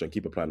the pressure and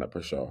keep applying that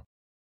pressure.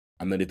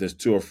 And then if there's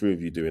 2 or 3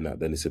 of you doing that,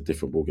 then it's a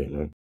different ballgame,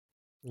 right?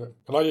 Yeah.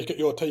 Can I just get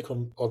your take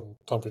on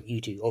something, you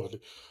two,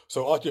 obviously?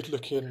 So I was just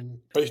looking,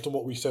 based on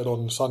what we said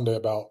on Sunday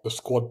about the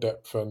squad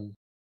depth and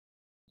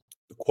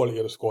the quality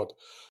of the squad.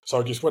 So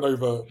I just went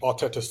over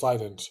Arteta's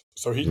signings.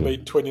 So he's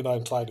made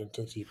 29 signings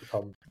since he's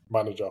become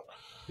manager.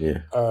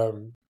 Yeah.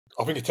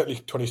 I think it's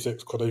technically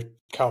 26 because they've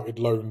counted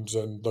loans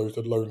and those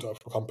are loans that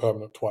have become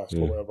permanent twice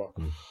or whatever.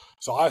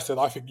 So I said,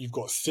 I think you've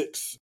got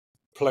 6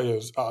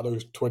 players out of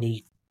those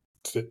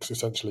 26,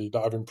 essentially,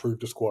 that have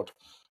improved the squad.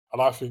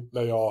 And I think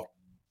they are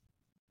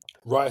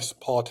Rice,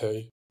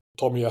 Partey,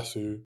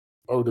 Tomiyasu,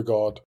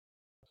 Odegaard,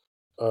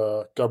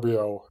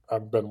 Gabriel,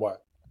 and Ben White.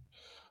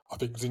 I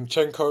think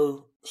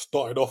Zinchenko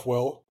started off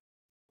well,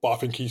 but I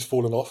think he's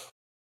fallen off.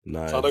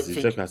 No, so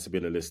Zinchenko has to be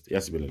on the list. He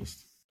has to be on the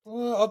list.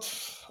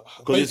 Because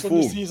it's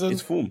form.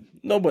 It's form.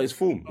 No, but it's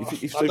form.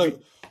 Wait.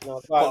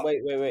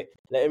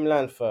 Let him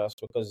land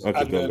first because.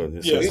 Okay, go on.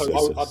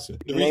 The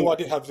reason why I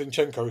didn't have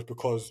Zinchenko is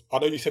because I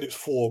know you said it's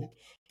form,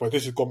 but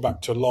this has gone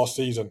back to last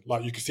season.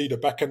 Like you can see the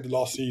back end of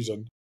last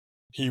season,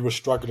 he was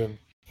struggling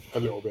a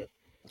little bit.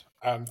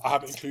 And I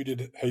haven't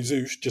included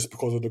Jesus just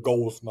because of the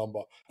goals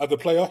number. As a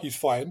player, he's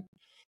fine,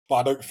 but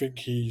I don't think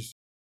he's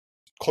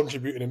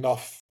contributing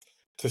enough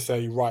to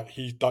say, right,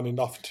 he's done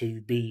enough to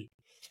be.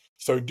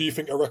 So do you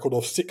think a record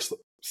of 7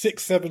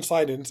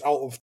 signings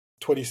out of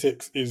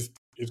 26 is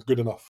good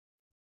enough?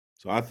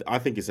 So I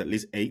think it's at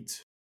least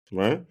 8,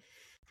 right?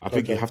 I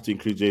think you have to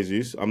include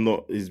Jesus. I'm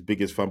not his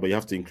biggest fan, but you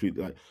have to include,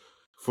 not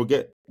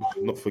forget.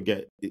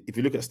 If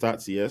you look at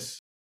stats,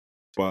 yes,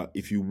 but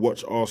if you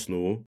watch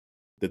Arsenal,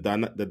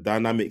 the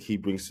dynamic he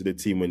brings to the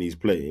team when he's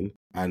playing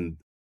and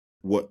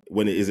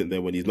when it isn't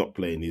there when he's not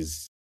playing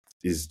is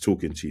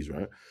chalk and cheese,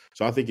 right?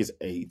 So I think it's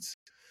 8.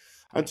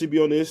 And to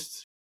be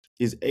honest,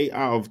 is 8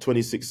 out of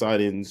 26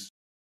 signings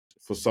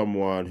for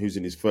someone who's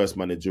in his first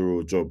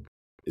managerial job,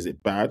 is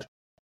it bad?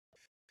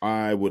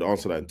 I would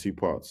answer that in two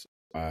parts.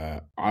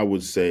 I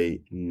would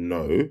say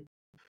no,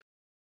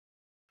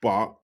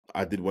 but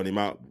I did want him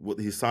out. What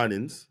his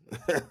signings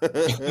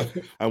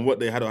and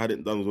what they had or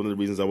hadn't done was one of the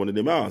reasons I wanted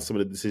him out. Some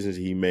of the decisions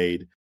he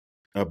made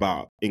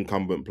about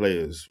incumbent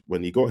players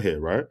when he got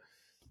here, right?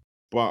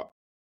 But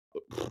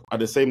at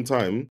the same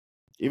time,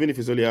 even if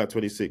he's only out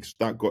 26,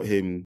 that got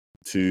him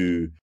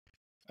to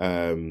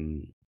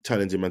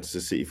challenging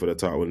Manchester City for the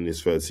title in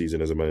his third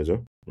season as a manager,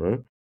 right?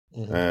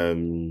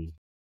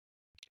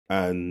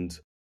 And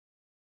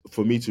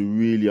for me to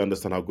really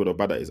understand how good or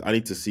bad that is, I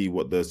need to see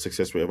what the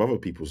success rate of other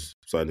people's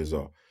signings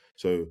are.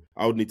 So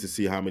I would need to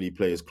see how many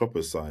players Klopp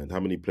has signed,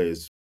 how many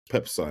players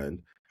Pep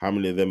signed, how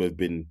many of them have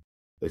been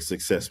a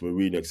success,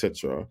 Mourinho,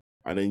 etc.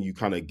 And then you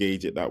kind of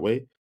gauge it that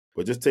way.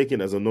 But just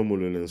taking it as a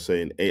normal and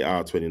saying 8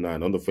 out of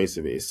 29, on the face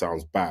of it, it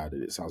sounds bad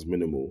and it sounds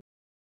minimal.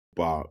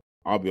 But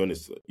I'll be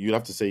honest, you'd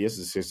have to say yes,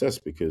 it's a success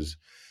because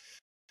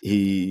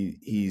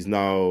he's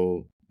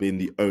now been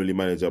the only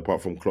manager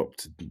apart from Klopp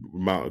to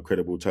mount a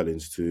credible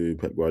challenge to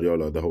Pep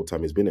Guardiola the whole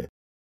time he's been here.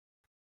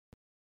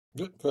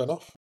 Yeah, fair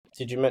enough.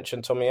 Did you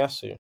mention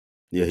Tomiyasu?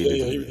 Yeah, he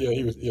did.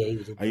 He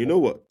was. And you know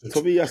what,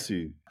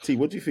 Tomiyasu, T,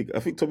 what do you think? I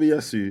think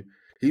Tomiyasu,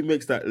 he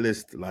makes that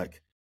list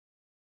like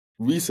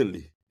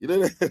recently. You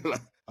know,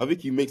 like, I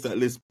think he makes that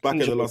list back in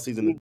the last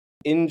season.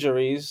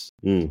 Injuries,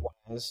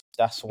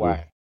 that's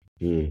why.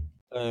 To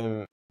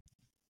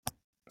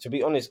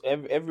be honest,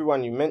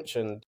 everyone you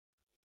mentioned,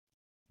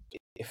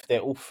 if they're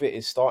all fit,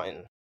 is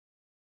starting.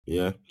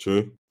 Yeah,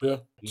 true. Yeah,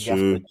 you have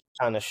to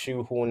kind of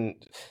shoehorn.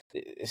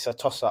 It's a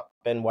toss-up,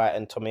 Ben White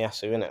and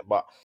Tomiyasu, isn't it?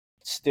 But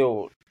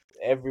still,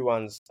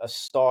 everyone's a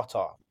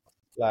starter.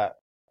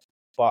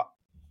 But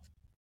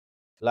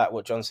like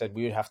what John said,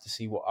 we would have to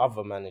see what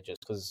other managers,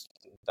 because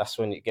that's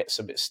when it gets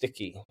a bit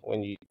sticky.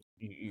 When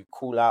you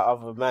call out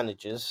other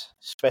managers,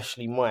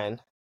 especially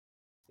mine,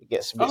 it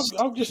gets a bit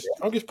sticky.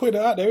 I'm just putting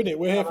it out there, isn't it?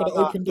 We're here for the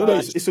open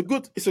debate. It's a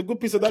good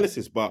piece of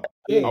analysis, but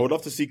I would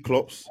love to see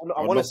Klopp's.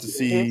 I would love to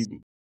see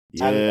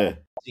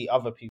see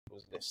other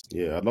people's list.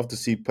 Yeah, I'd love to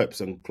see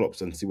Pep's and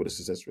Klopp's and see what the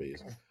success rate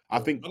is. I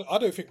think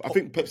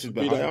Pep's is a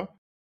bit higher.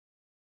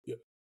 Yeah.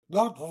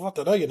 No, I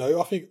don't know. You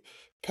know, I think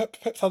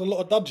Pep's had a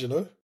lot of duds. You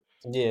know.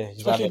 Yeah,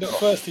 especially in the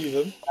first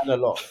season.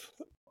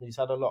 He's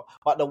had a lot,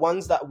 but the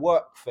ones that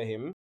work for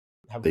him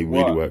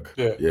really work.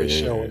 Yeah.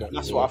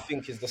 That's what I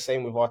think is the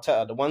same with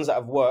Arteta. The ones that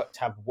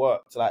have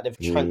worked. Like they've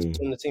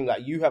transformed the team.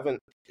 Like you haven't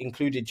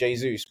included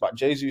Jesus, but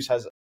Jesus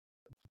has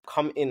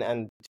come in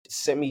and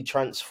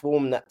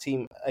semi-transformed that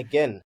team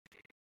again.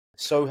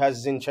 So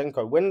has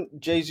Zinchenko. When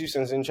Jesus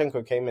and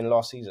Zinchenko came in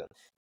last season,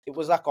 it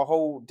was like a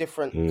whole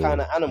different kind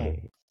of animal.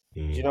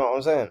 Do you know what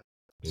I'm saying?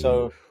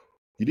 So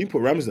you didn't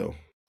put Ramsdale.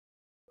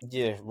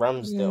 Yeah,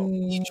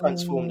 Ramsdale. He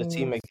transformed the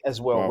team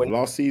as well.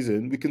 Last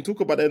season, we can talk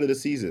about the end of the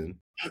season,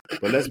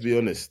 but let's be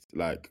honest.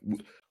 Like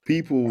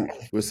people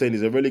were saying,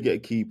 he's a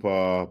relegated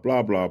keeper,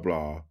 blah blah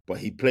blah. But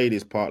he played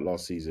his part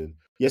last season.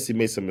 Yes, he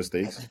made some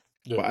mistakes,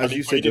 but as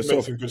you said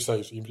yourself, he made some good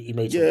saves. He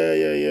made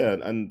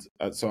some.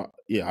 And so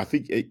I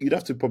think you'd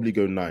have to probably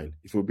go 9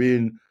 if we're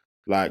being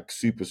like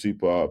super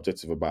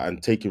objective about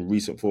and taking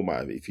recent form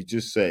out of it. If you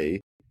just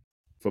say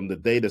from the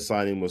day the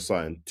signing was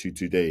signed to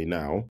today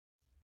now.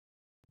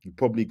 You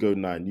probably go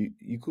 9.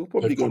 You could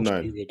probably go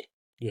 9.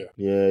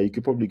 Yeah, you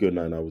could probably go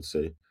 9. I would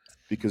say,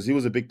 because he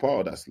was a big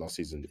part of that last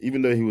season.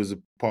 Even though he was a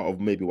part of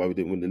maybe why we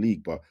didn't win the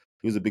league, but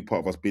he was a big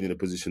part of us being in a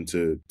position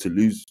to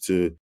lose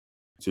the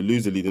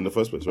lead in the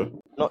first place, right?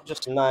 Not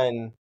just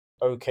 9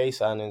 okay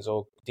signings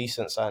or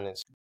decent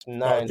signings.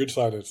 9 good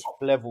signings, top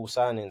level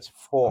signings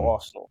for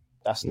Arsenal.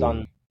 That's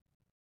done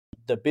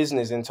the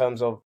business in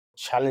terms of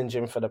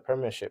challenging for the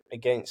Premiership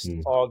against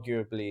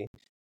arguably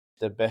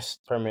the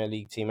best Premier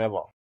League team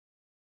ever.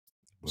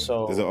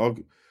 So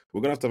we're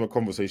gonna have to have a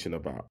conversation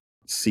about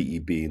City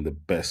being the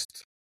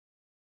best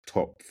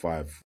top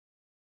 5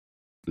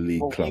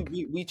 league club.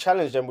 We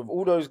challenged them with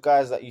all those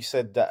guys that you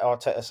said that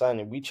Arteta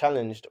signing. We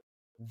challenged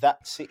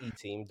that City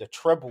team, the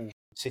treble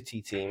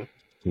City team,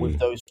 with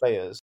those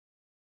players,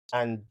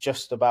 and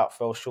just about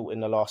fell short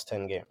in the last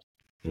 10 games.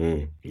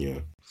 Yeah.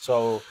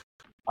 So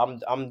I'm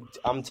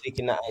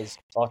taking that as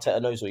Arteta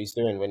knows what he's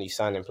doing when he's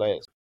signing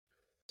players.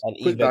 And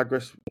quick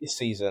digress this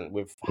season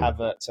with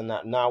Havertz and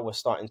that, now we're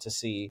starting to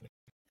see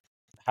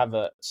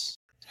Havertz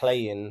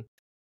playing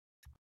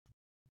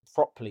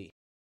properly.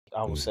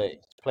 I will say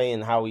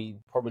playing how he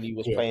probably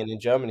was playing in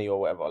Germany or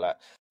whatever. Like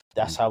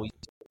that's how he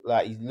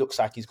looks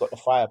like he's got the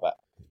fire back.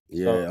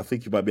 Yeah, I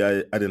think you might be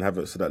adding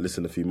Havertz to that list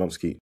in a few months,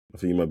 Keith. I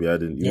think you might be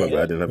adding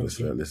Havertz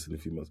to that list in a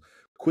few months.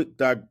 Quick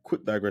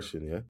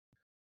digression, yeah.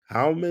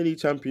 How many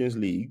Champions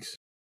Leagues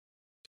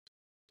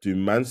do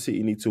Man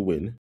City need to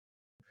win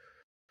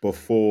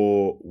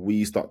before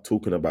we start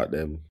talking about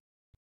them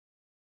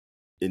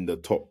in the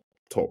top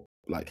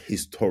like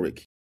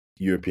historic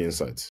European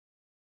sides?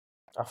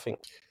 I think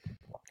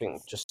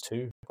just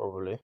 2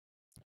 probably.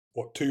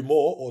 What, 2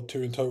 more or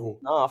 2 in total?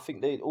 No, I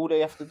think all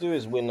they have to do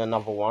is win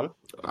another one.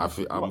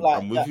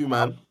 I'm with you,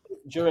 man.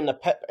 During the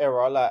Pep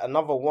era, like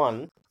another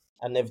one,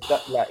 and they've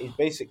done like he's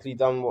basically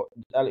done what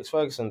Alex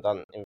Ferguson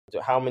done.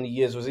 How many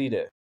years was he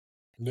there?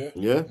 Yeah,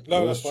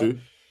 No, that's that's fine. true.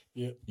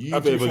 Yeah, Juve to be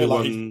have fair, only like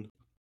won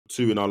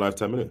 2 in our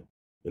lifetime, innit?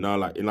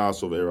 In our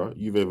sort of era,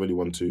 Juve have only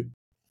won 2,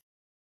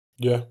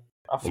 yeah,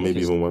 I or think maybe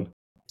it's. even 1.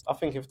 I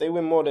think if they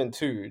win more than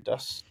 2,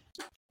 that's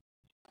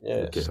Okay,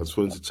 I yes. just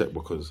wanted to check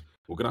because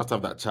we're gonna have to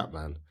have that chat,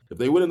 man. If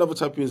they win another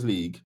Champions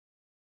League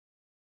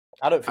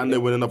I don't think and they.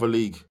 they win another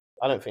league,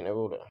 I don't think they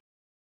will though.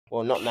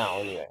 Well, not now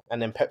anyway.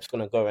 And then Pep's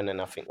gonna go, and then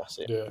I think that's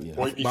it. yeah. yeah,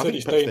 Well, he but I said think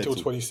he's Pep's staying there until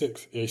too.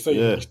 26. Yeah, he's saying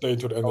Yeah, he's staying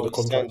until the end of Oh, the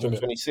he's staying contract, till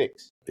isn't it?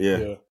 26. yeah,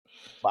 Yeah,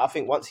 But I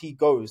think once he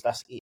goes,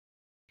 that's it.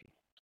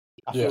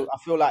 yeah, I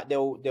feel like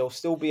they'll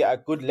still be at a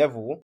good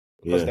level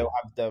because yeah. they'll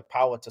have the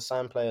power to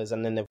sign players,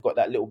 and then they've got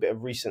that little bit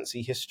of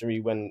recency history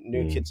when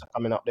new Mm. kids are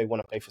coming up. They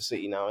want to play for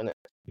City now, innit?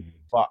 Mm.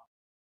 But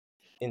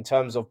in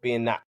terms of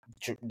being that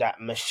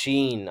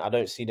machine, I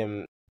don't see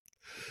them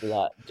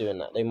like doing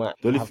that. They might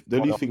have The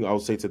one only off. thing I'll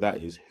say to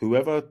that is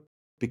whoever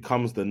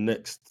becomes the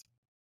next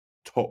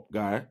top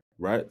guy,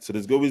 right? So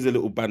there's always a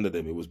little band of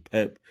them. It was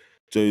Pep,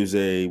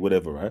 Jose,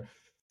 whatever, right?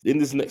 In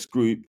this next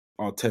group,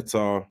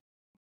 Arteta,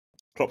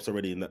 Klopp's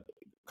already in that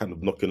kind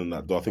of knocking on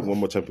that door. I think one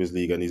more Champions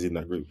League and he's in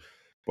that group.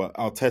 But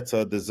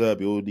Arteta, De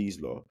Zerbi, all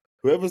these lot,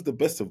 whoever's the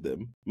best of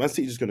them, Man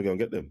City's just going to go and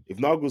get them. If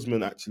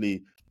Nagelsmann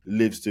actually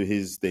lives to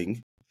his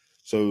thing,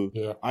 so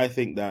yeah, I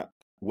think that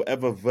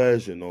whatever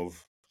version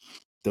of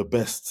the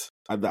best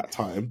at that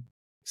time,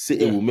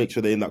 City yeah, will make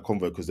sure they're in that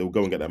convo because they'll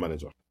go and get that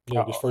manager.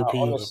 yeah. Just throw P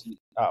in them.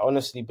 I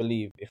honestly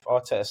believe if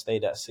Arteta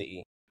stayed at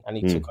City and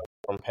he took over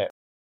from Pep,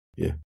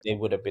 Yeah. they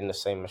would have been the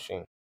same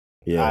machine.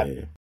 Yeah, I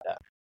yeah, that,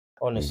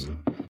 honestly,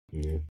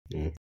 yeah.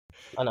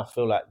 and I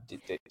feel like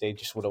they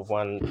just would have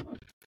won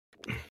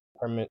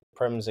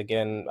Prems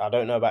again. I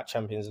don't know about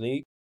Champions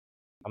League.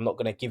 I'm not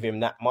going to give him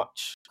that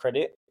much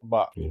credit,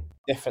 but Yeah.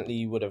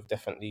 definitely would have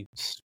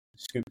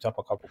scooped up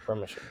a couple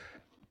Premiership.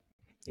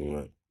 All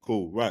right,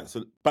 cool. Right,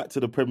 so back to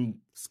the Prem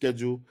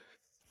schedule.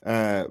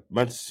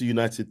 Manchester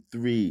United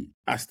 3,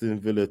 Aston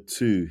Villa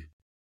 2.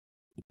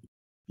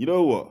 You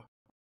know what?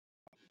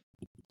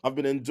 I've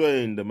been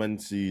enjoying the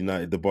Manchester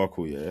United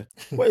debacle, yeah.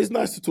 But it's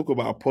nice to talk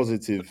about a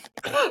positive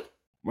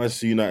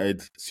Manchester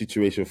United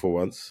situation for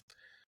once.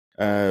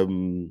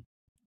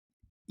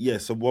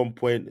 Yes, at one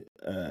point,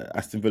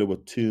 Aston Villa were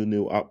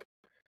 2-0 up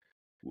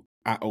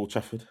at Old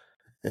Trafford.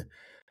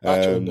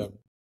 Battering them.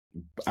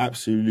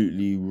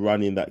 Absolutely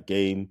running that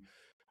game.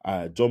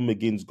 John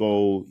McGinn's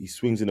goal, he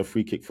swings in a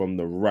free kick from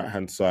the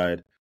right-hand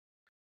side,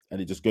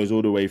 and it just goes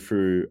all the way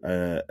through,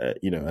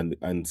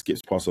 and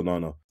skips past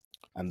Onana.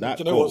 And Do that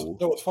you know what's,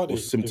 goal funny?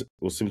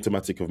 was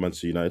symptomatic of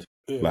Manchester United.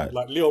 Yeah,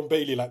 like Leon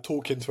Bailey, like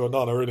talking to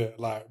Onana, innit?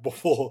 Like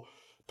before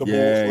the ball,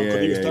 Yeah, because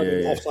yeah, he was yeah, standing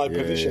in yeah, offside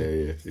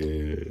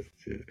position.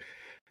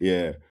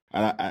 yeah.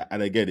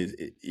 And again,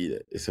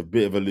 it's a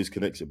bit of a loose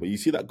connection, but you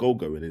see that goal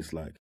going, it's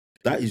like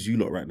that is you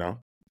lot right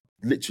now.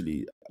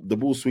 Literally, the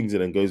ball swings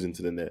in and goes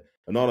into the net.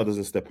 Onana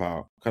doesn't step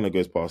out, kind of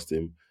goes past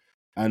him,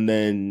 and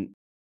then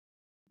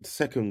the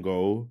second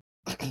goal,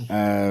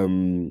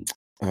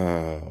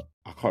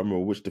 I can't remember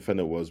which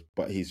defender it was,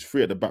 but he's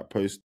free at the back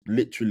post,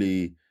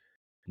 literally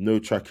no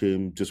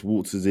tracking, just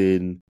waltzes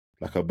in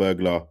like a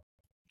burglar,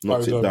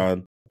 knocks it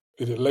down.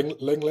 Is it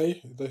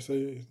Langley? They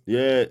say.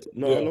 Yeah,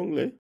 no, Yeah,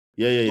 Longley.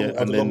 Yeah.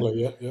 the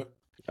Longley. Yeah, yeah.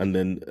 And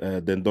then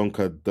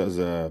Donka does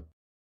a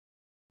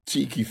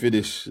cheeky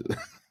finish.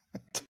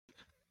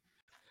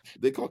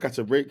 They can't catch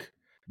a break.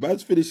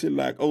 Man's finishing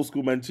like old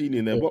school Mancini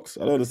in their box.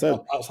 I don't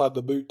understand. Outside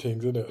the boot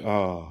things, isn't it?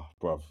 Ah,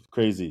 bruv,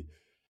 crazy.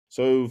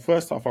 So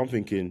first half, I'm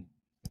thinking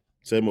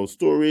same old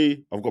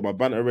story. I've got my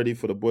banter ready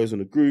for the boys in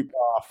the group.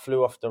 I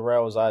flew off the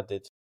rails. I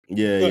did.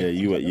 Yeah,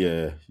 you went.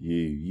 Yeah,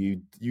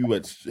 you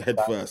went head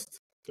first.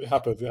 It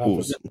happens. It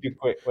Pause.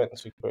 happens. Went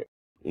too quick.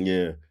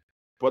 Yeah,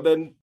 but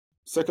then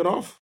second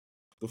half,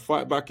 the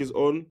fight back is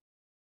on.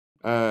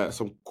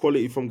 Some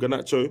quality from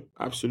Garnacho,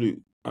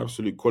 absolute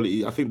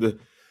quality. I think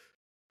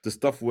the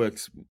stuff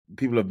works.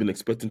 People have been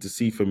expecting to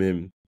see from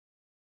him,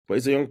 but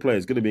he's a young player.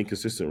 He's going to be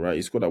inconsistent, right?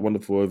 He scored that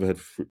wonderful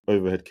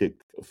overhead kick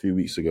a few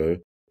weeks ago.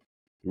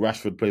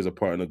 Rashford plays a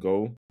part in the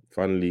goal.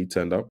 Finally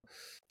turned up.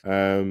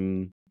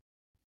 And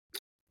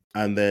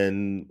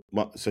then,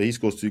 so he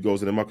scores 2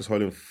 goals, and then Marcus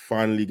Hoyland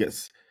finally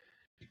gets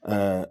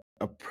a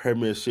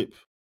Premiership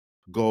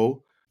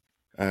goal.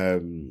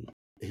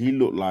 He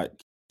looked like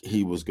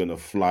he was gonna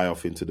fly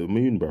off into the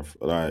moon, bruv.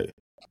 Like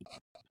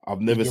I've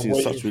never He's been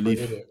seen waiting such for it, relief,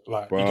 innit?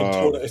 Like you can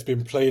tell bruv. that it's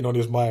been playing on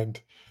his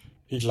mind.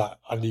 He's like,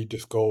 I need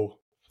this goal.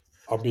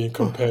 I'm being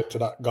compared to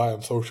that guy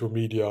on social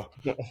media.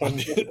 I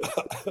need,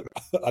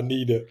 I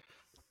need it.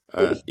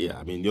 Yeah,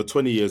 I mean, you're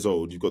 20 years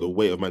old. You've got the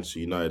weight of Manchester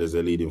United as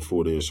their leading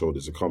forward on your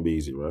shoulders. It can't be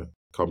easy, right?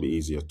 Can't be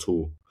easy at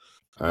all.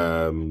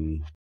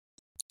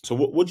 So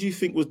what do you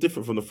think was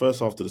different from the first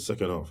half to the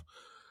second half?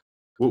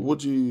 What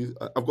do you?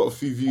 I've got a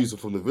few views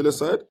from the Villa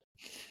side,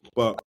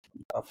 but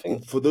I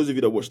think for those of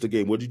you that watched the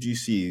game, what did you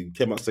see?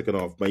 Came out second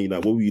half, Man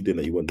United. What were you doing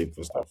that you weren't doing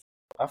first half?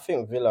 I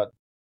think Villa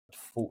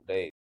thought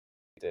they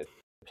did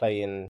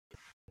playing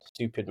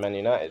stupid Man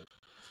United.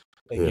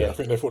 again. I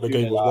think they thought the 2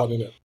 game nil was up. won,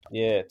 innit?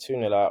 Yeah, 2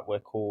 nil up. We're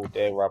cool.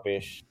 They're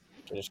rubbish.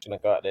 We're just gonna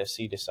go out there,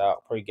 see this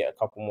out, probably get a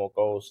couple more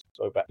goals,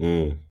 go back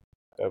to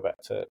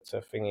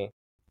thingy.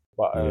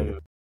 But Yeah.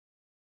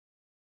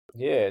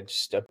 yeah,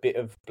 just a bit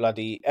of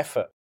bloody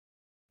effort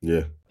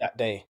Yeah. that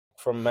day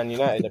from Man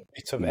United. A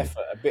bit of Mm.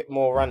 effort, a bit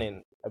more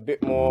running, a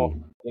bit more.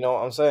 You know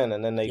what I'm saying?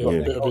 And then they Yeah, got a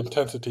their bit of goals.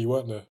 intensity,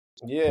 weren't there?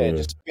 Yeah, Yeah.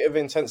 just a bit of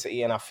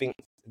intensity, and I think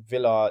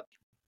Villa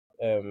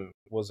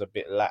was a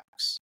bit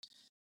lax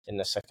in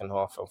the second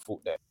half and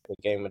thought that the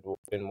game had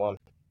been won.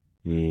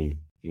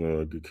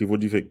 No, Keith, what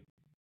do you think?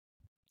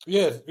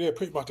 Yeah,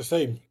 pretty much the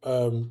same.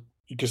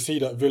 You can see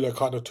that Villa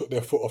kind of took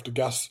their foot off the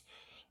gas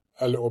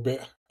a little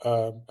bit.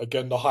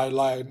 Again, the high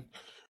line,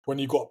 when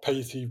you got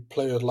pacey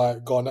players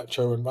like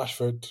Garnacho and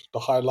Rashford, the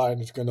high line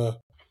is gonna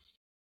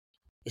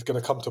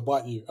come to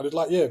bite you. And it's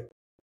like, yeah,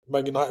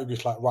 Man United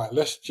was like, right,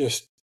 let's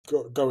just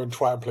go and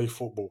try and play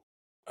football.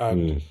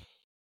 And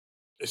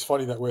it's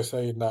funny that we're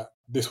saying that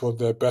this was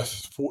their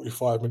best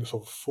 45 minutes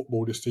of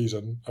football this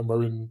season, and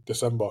we're in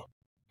December.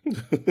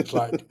 It's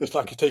like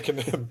it's taken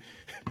them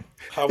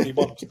how many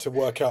months to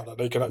work out that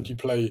they can actually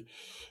play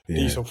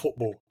decent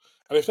football.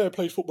 And if they had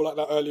played football like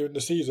that earlier in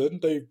the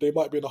season, they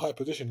might be in a high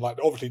position. Like,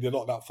 obviously they're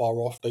not that far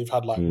off. They've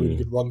had like really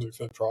good runs,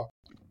 etc.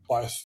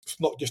 But it's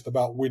not just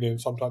about winning.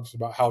 Sometimes it's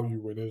about how you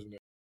win, isn't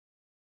it?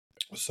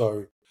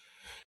 So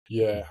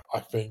yeah, I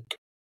think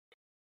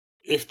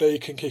if they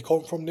can kick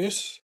on from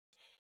this,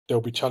 they'll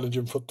be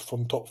challenging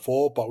from top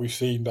four. But we've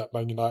seen that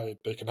Man United,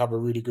 they can have a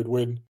really good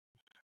win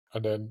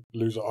and then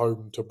lose at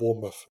home to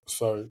Bournemouth.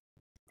 So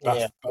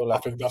Yeah, I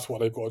think that's what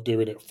they've got to do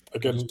in it.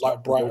 Again, just like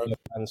with all Brighton, the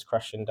fans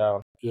crashing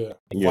down. yeah,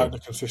 Yeah. find the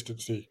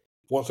consistency.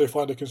 Once they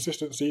find the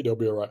consistency, they'll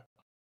be all right.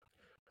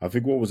 I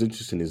think what was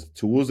interesting is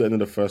towards the end of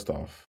the first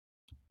half,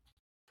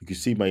 you could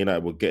see Man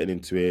United were getting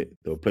into it.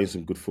 They were playing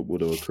some good football.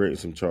 They were creating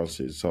some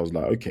chances. So I was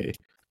like, okay,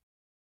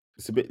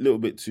 it's little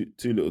bit too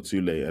little,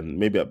 too late, and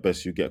maybe at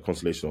best you get a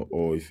consolation.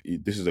 Or if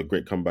this is a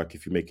great comeback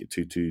if you make it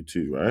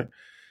 2-2, right?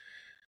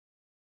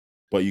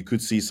 But you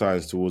could see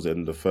signs towards the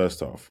end of the first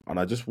half, and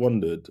I just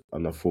wondered,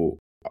 and I thought,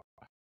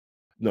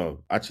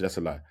 no, actually that's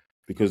a lie,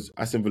 because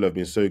Aston Villa have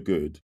been so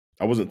good.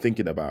 I wasn't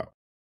thinking about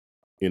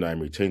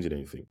Emery changing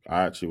anything.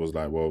 I actually was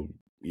like, well,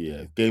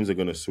 yeah, games are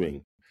going to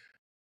swing.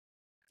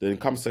 Then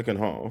come second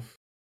half,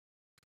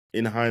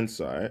 in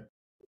hindsight,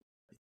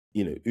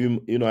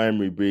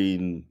 Emery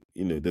being,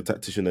 the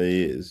tactician that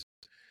he is,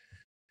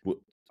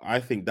 I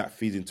think that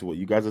feeds into what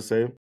you guys are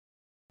saying.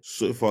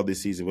 So far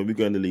this season, when we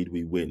go in the lead,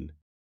 we win.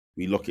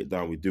 We lock it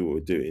down, we do what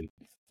we're doing.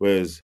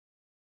 Whereas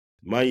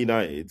Man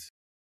United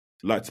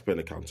like to play on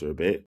the counter a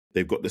bit.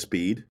 They've got the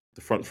speed.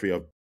 The front three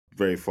are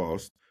very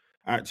fast.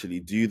 Actually,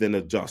 do you then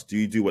adjust? Do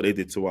you do what they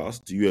did to us?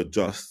 Do you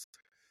adjust,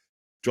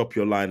 drop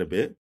your line a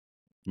bit,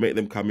 make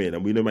them come in?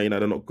 And we know Man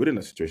United are not good in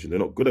that situation. They're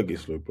not good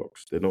against low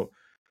blocks. They're not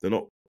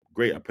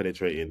great at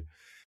penetrating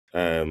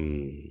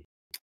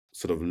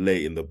sort of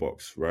late in the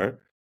box, right?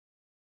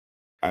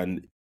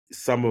 And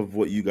some of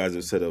what you guys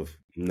have said of,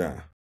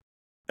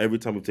 every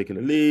time we've taken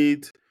a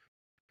lead,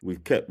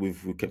 we've kept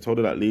hold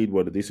of that lead,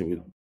 we're decent with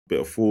a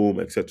bit of form,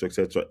 etc.,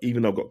 etc.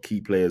 Even though I've got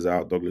key players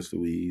out, Douglas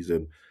Luiz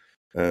and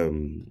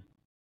the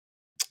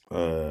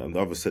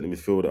other centre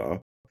midfielder,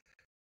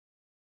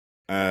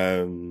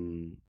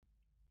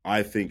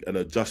 I think an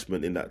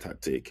adjustment in that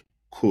tactic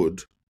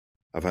could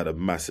have had a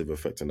massive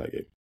effect on that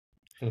game.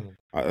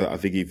 I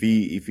think if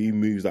he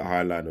moves that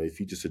high line, or if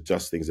he just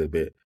adjusts things a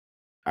bit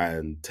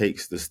and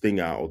takes the sting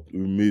out, or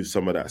removes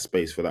some of that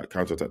space for that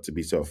counter attack to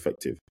be so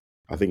effective,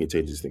 I think it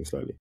changes things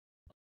slightly.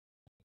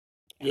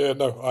 Yeah,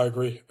 no, I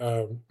agree.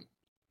 And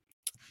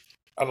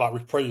like we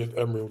praise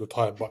Emery all the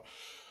time, but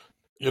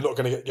you're not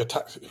going to get your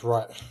tactics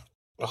right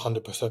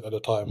 100% of the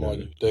time, are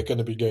you? There are going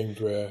to be games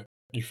where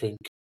you think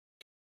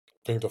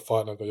things are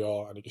fine as they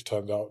are, and it just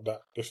turns out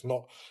that it's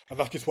not. And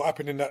that's just what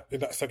happened in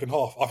that second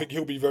half. I think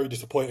he'll be very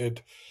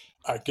disappointed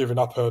at giving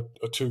up a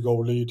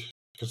 2-goal lead,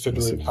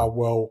 considering how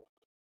well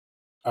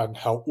and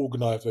how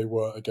organised they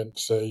were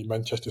against, say,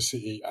 Manchester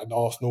City and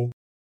Arsenal,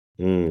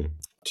 to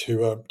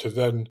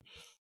then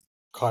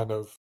kind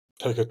of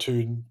take a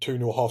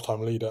 2-0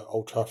 half-time lead at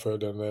Old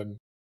Trafford and then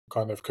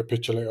kind of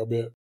capitulate a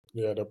bit.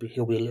 Yeah,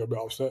 he'll be a little bit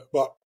upset.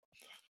 But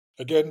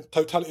again,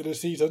 totality of the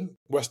season,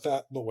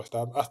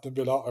 Aston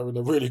Villa are in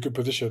a really good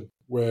position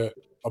where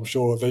I'm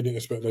sure they didn't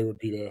expect they would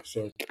be there.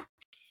 So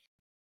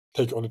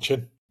take it on the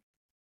chin.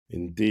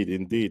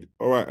 Indeed.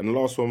 All right, and the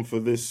last one for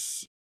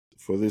this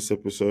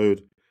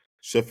episode: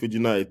 Sheffield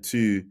United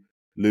 2,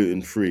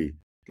 Luton 3.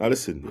 Now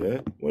listen,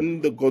 yeah,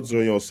 when the gods are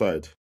on your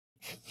side,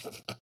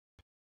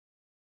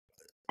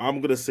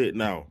 I'm gonna say it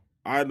now.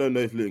 I don't know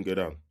if Luton go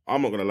down.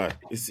 I'm not gonna lie.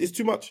 It's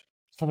too much.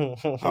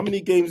 How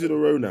many games in a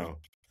row now?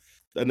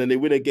 And then they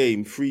win a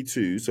game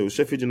 3-2. So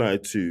Sheffield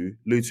United 2,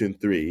 Luton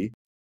 3.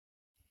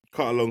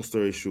 Cut a long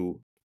story short,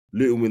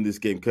 Luton win this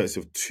game courtesy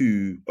of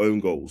 2 own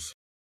goals.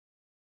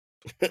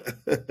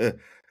 It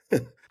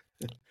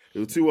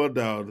was 2-1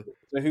 down,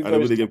 So who and they win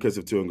goes the down? game courtesy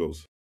of 2 own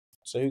goals.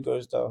 So who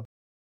goes down?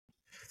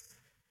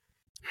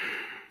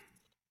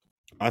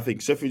 I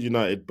think Sheffield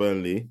United,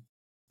 Burnley,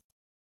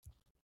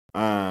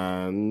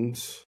 And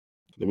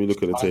let me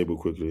look at the table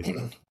quickly.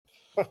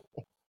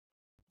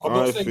 I'm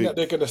not I saying that think,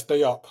 they're going to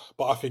stay up,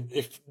 but I think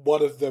if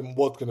one of them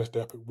was going to stay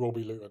up, it will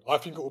be Luton. I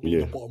think it will be Yeah.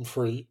 the bottom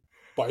three,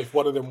 but if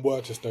one of them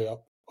were to stay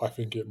up, I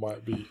think it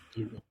might be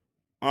Luton.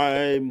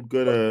 I'm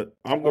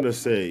gonna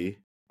say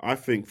I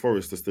think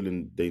Forest are still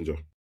in danger.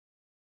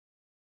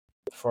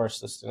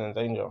 Forest is still in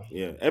danger.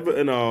 Yeah,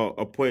 Everton are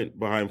a point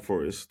behind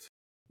Forest,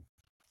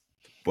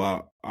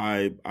 but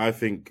I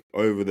think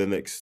over the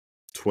next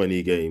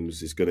 20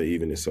 games it's gonna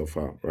even itself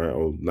out, right?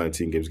 Or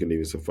 19 games gonna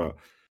even itself out.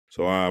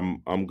 So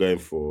I'm going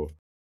for,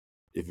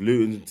 if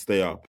Luton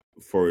stay up,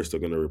 Forest are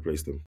gonna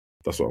replace them.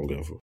 That's what I'm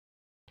going for.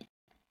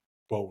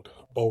 Bold,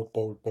 bold,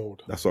 bold,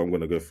 bold. That's what I'm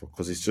gonna go for,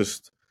 because it's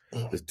just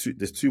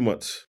there's too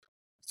much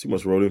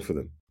rolling for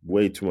them.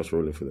 Way too much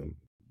rolling for them.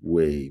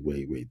 Way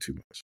too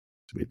much.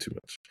 Way too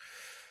much.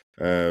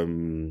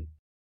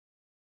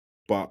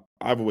 But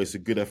either way, it's a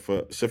good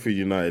effort. Sheffield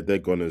United, they're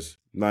goners.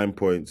 9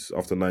 points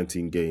after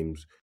 19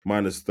 games,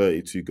 minus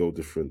 32 goal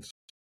difference.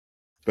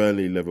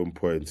 Burnley 11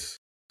 points.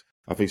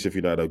 I think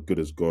Sheffield United are good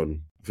as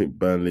gone. I think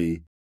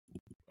Burnley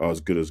are as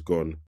good as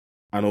gone.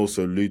 And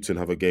also Luton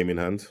have a game in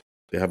hand.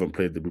 They haven't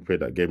played. We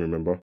played that game,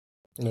 remember?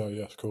 No,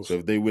 yes, of course. So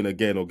if they win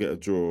again or get a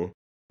draw,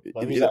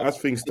 But who's that as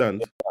things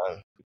stand.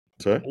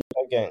 Sorry?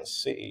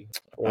 against City?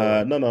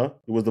 No.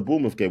 It was the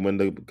Bournemouth game when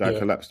the guy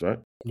collapsed, right?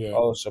 Yeah.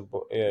 Oh, so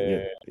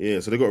Yeah.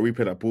 So they got to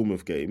replay that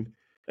Bournemouth game.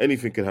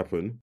 Anything could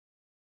happen.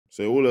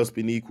 So all else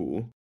being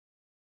equal,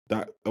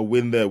 that a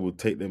win there would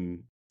take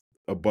them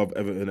above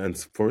Everton and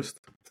Forest.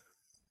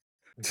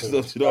 You know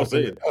what I'm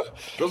saying?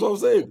 That's what I'm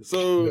saying.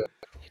 So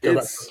Go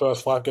back to the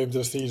first 5 games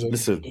of the season.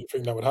 Listen, I didn't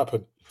think that would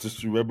happen.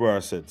 Just remember what I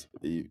said.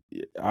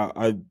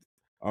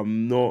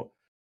 I'm not.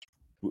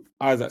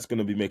 Isaac's going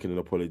to be making an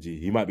apology.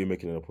 He might be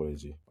making an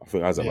apology. I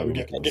think Isaac might be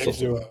making an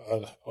apology. Get him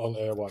to on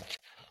air one.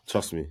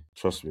 Trust me.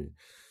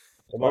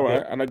 All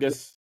right, and I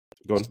guess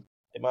go on.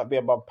 It might be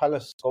above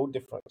Palace goal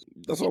difference.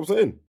 That's what I'm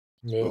saying.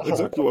 Yeah. That's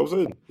exactly what I'm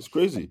saying. It's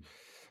crazy.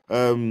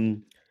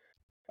 And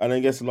I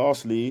guess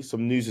lastly,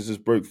 some news has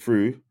just broke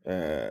through,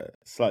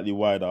 slightly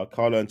wider.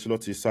 Carlo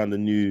Ancelotti signed a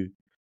new,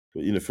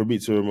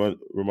 Fabrizio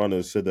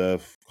Romano said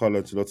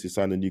Carlo Ancelotti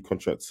signed a new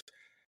contract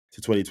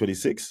to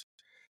 2026.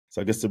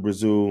 So I guess the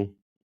Brazil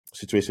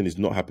situation is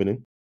not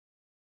happening.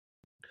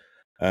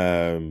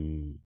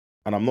 And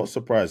I'm not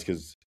surprised,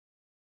 because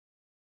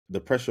the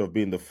pressure of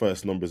being the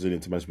first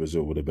non-Brazilian to manage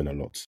Brazil would have been a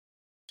lot.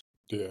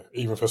 Yeah,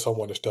 even for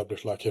someone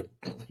established like him.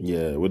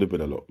 Yeah, it would have been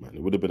a lot, man.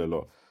 It would have been a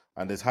lot.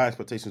 And there's high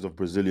expectations of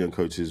Brazilian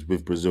coaches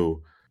with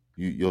Brazil.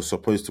 You're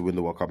supposed to win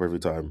the World Cup every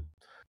time.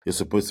 You're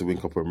supposed to win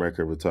Copa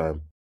America every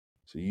time.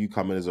 So you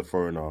come in as a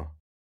foreigner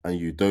and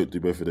you don't do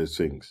both of those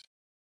things.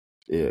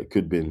 Yeah, it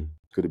could have been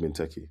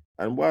techie.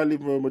 And why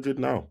leave Real Madrid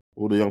now?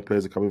 All the young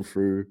players are coming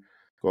through.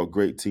 Got a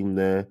great team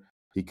there.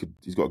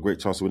 He's got a great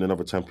chance to win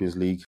another Champions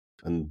League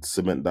and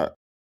cement that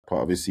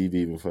part of his CV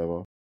even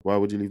further. Why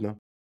would you leave now?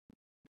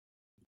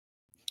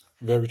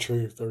 Very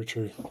true, very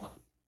true.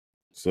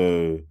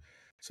 So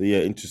yeah,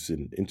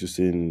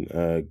 interesting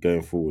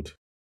going forward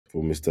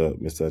for Mr.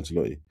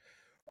 Ancelotti.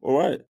 All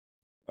right.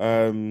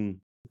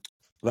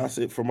 That's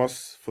it from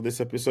us for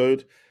this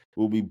episode.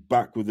 We'll be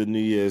back with the New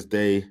Year's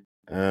Day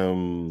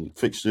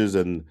fixtures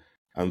and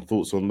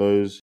thoughts on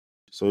those.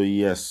 So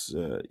yes,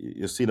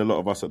 you're seeing a lot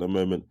of us at the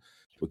moment.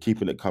 We're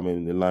keeping it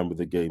coming in line with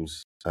the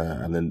games,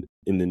 and then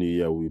in the new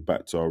year we'll be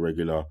back to our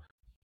regular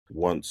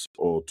once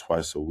or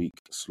twice a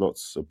week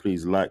slots. So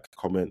please like,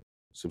 comment,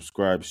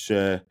 subscribe,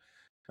 share,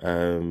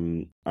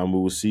 and we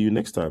will see you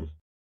next time.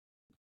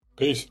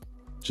 Peace.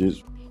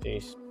 Cheers.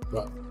 Peace.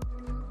 Bye.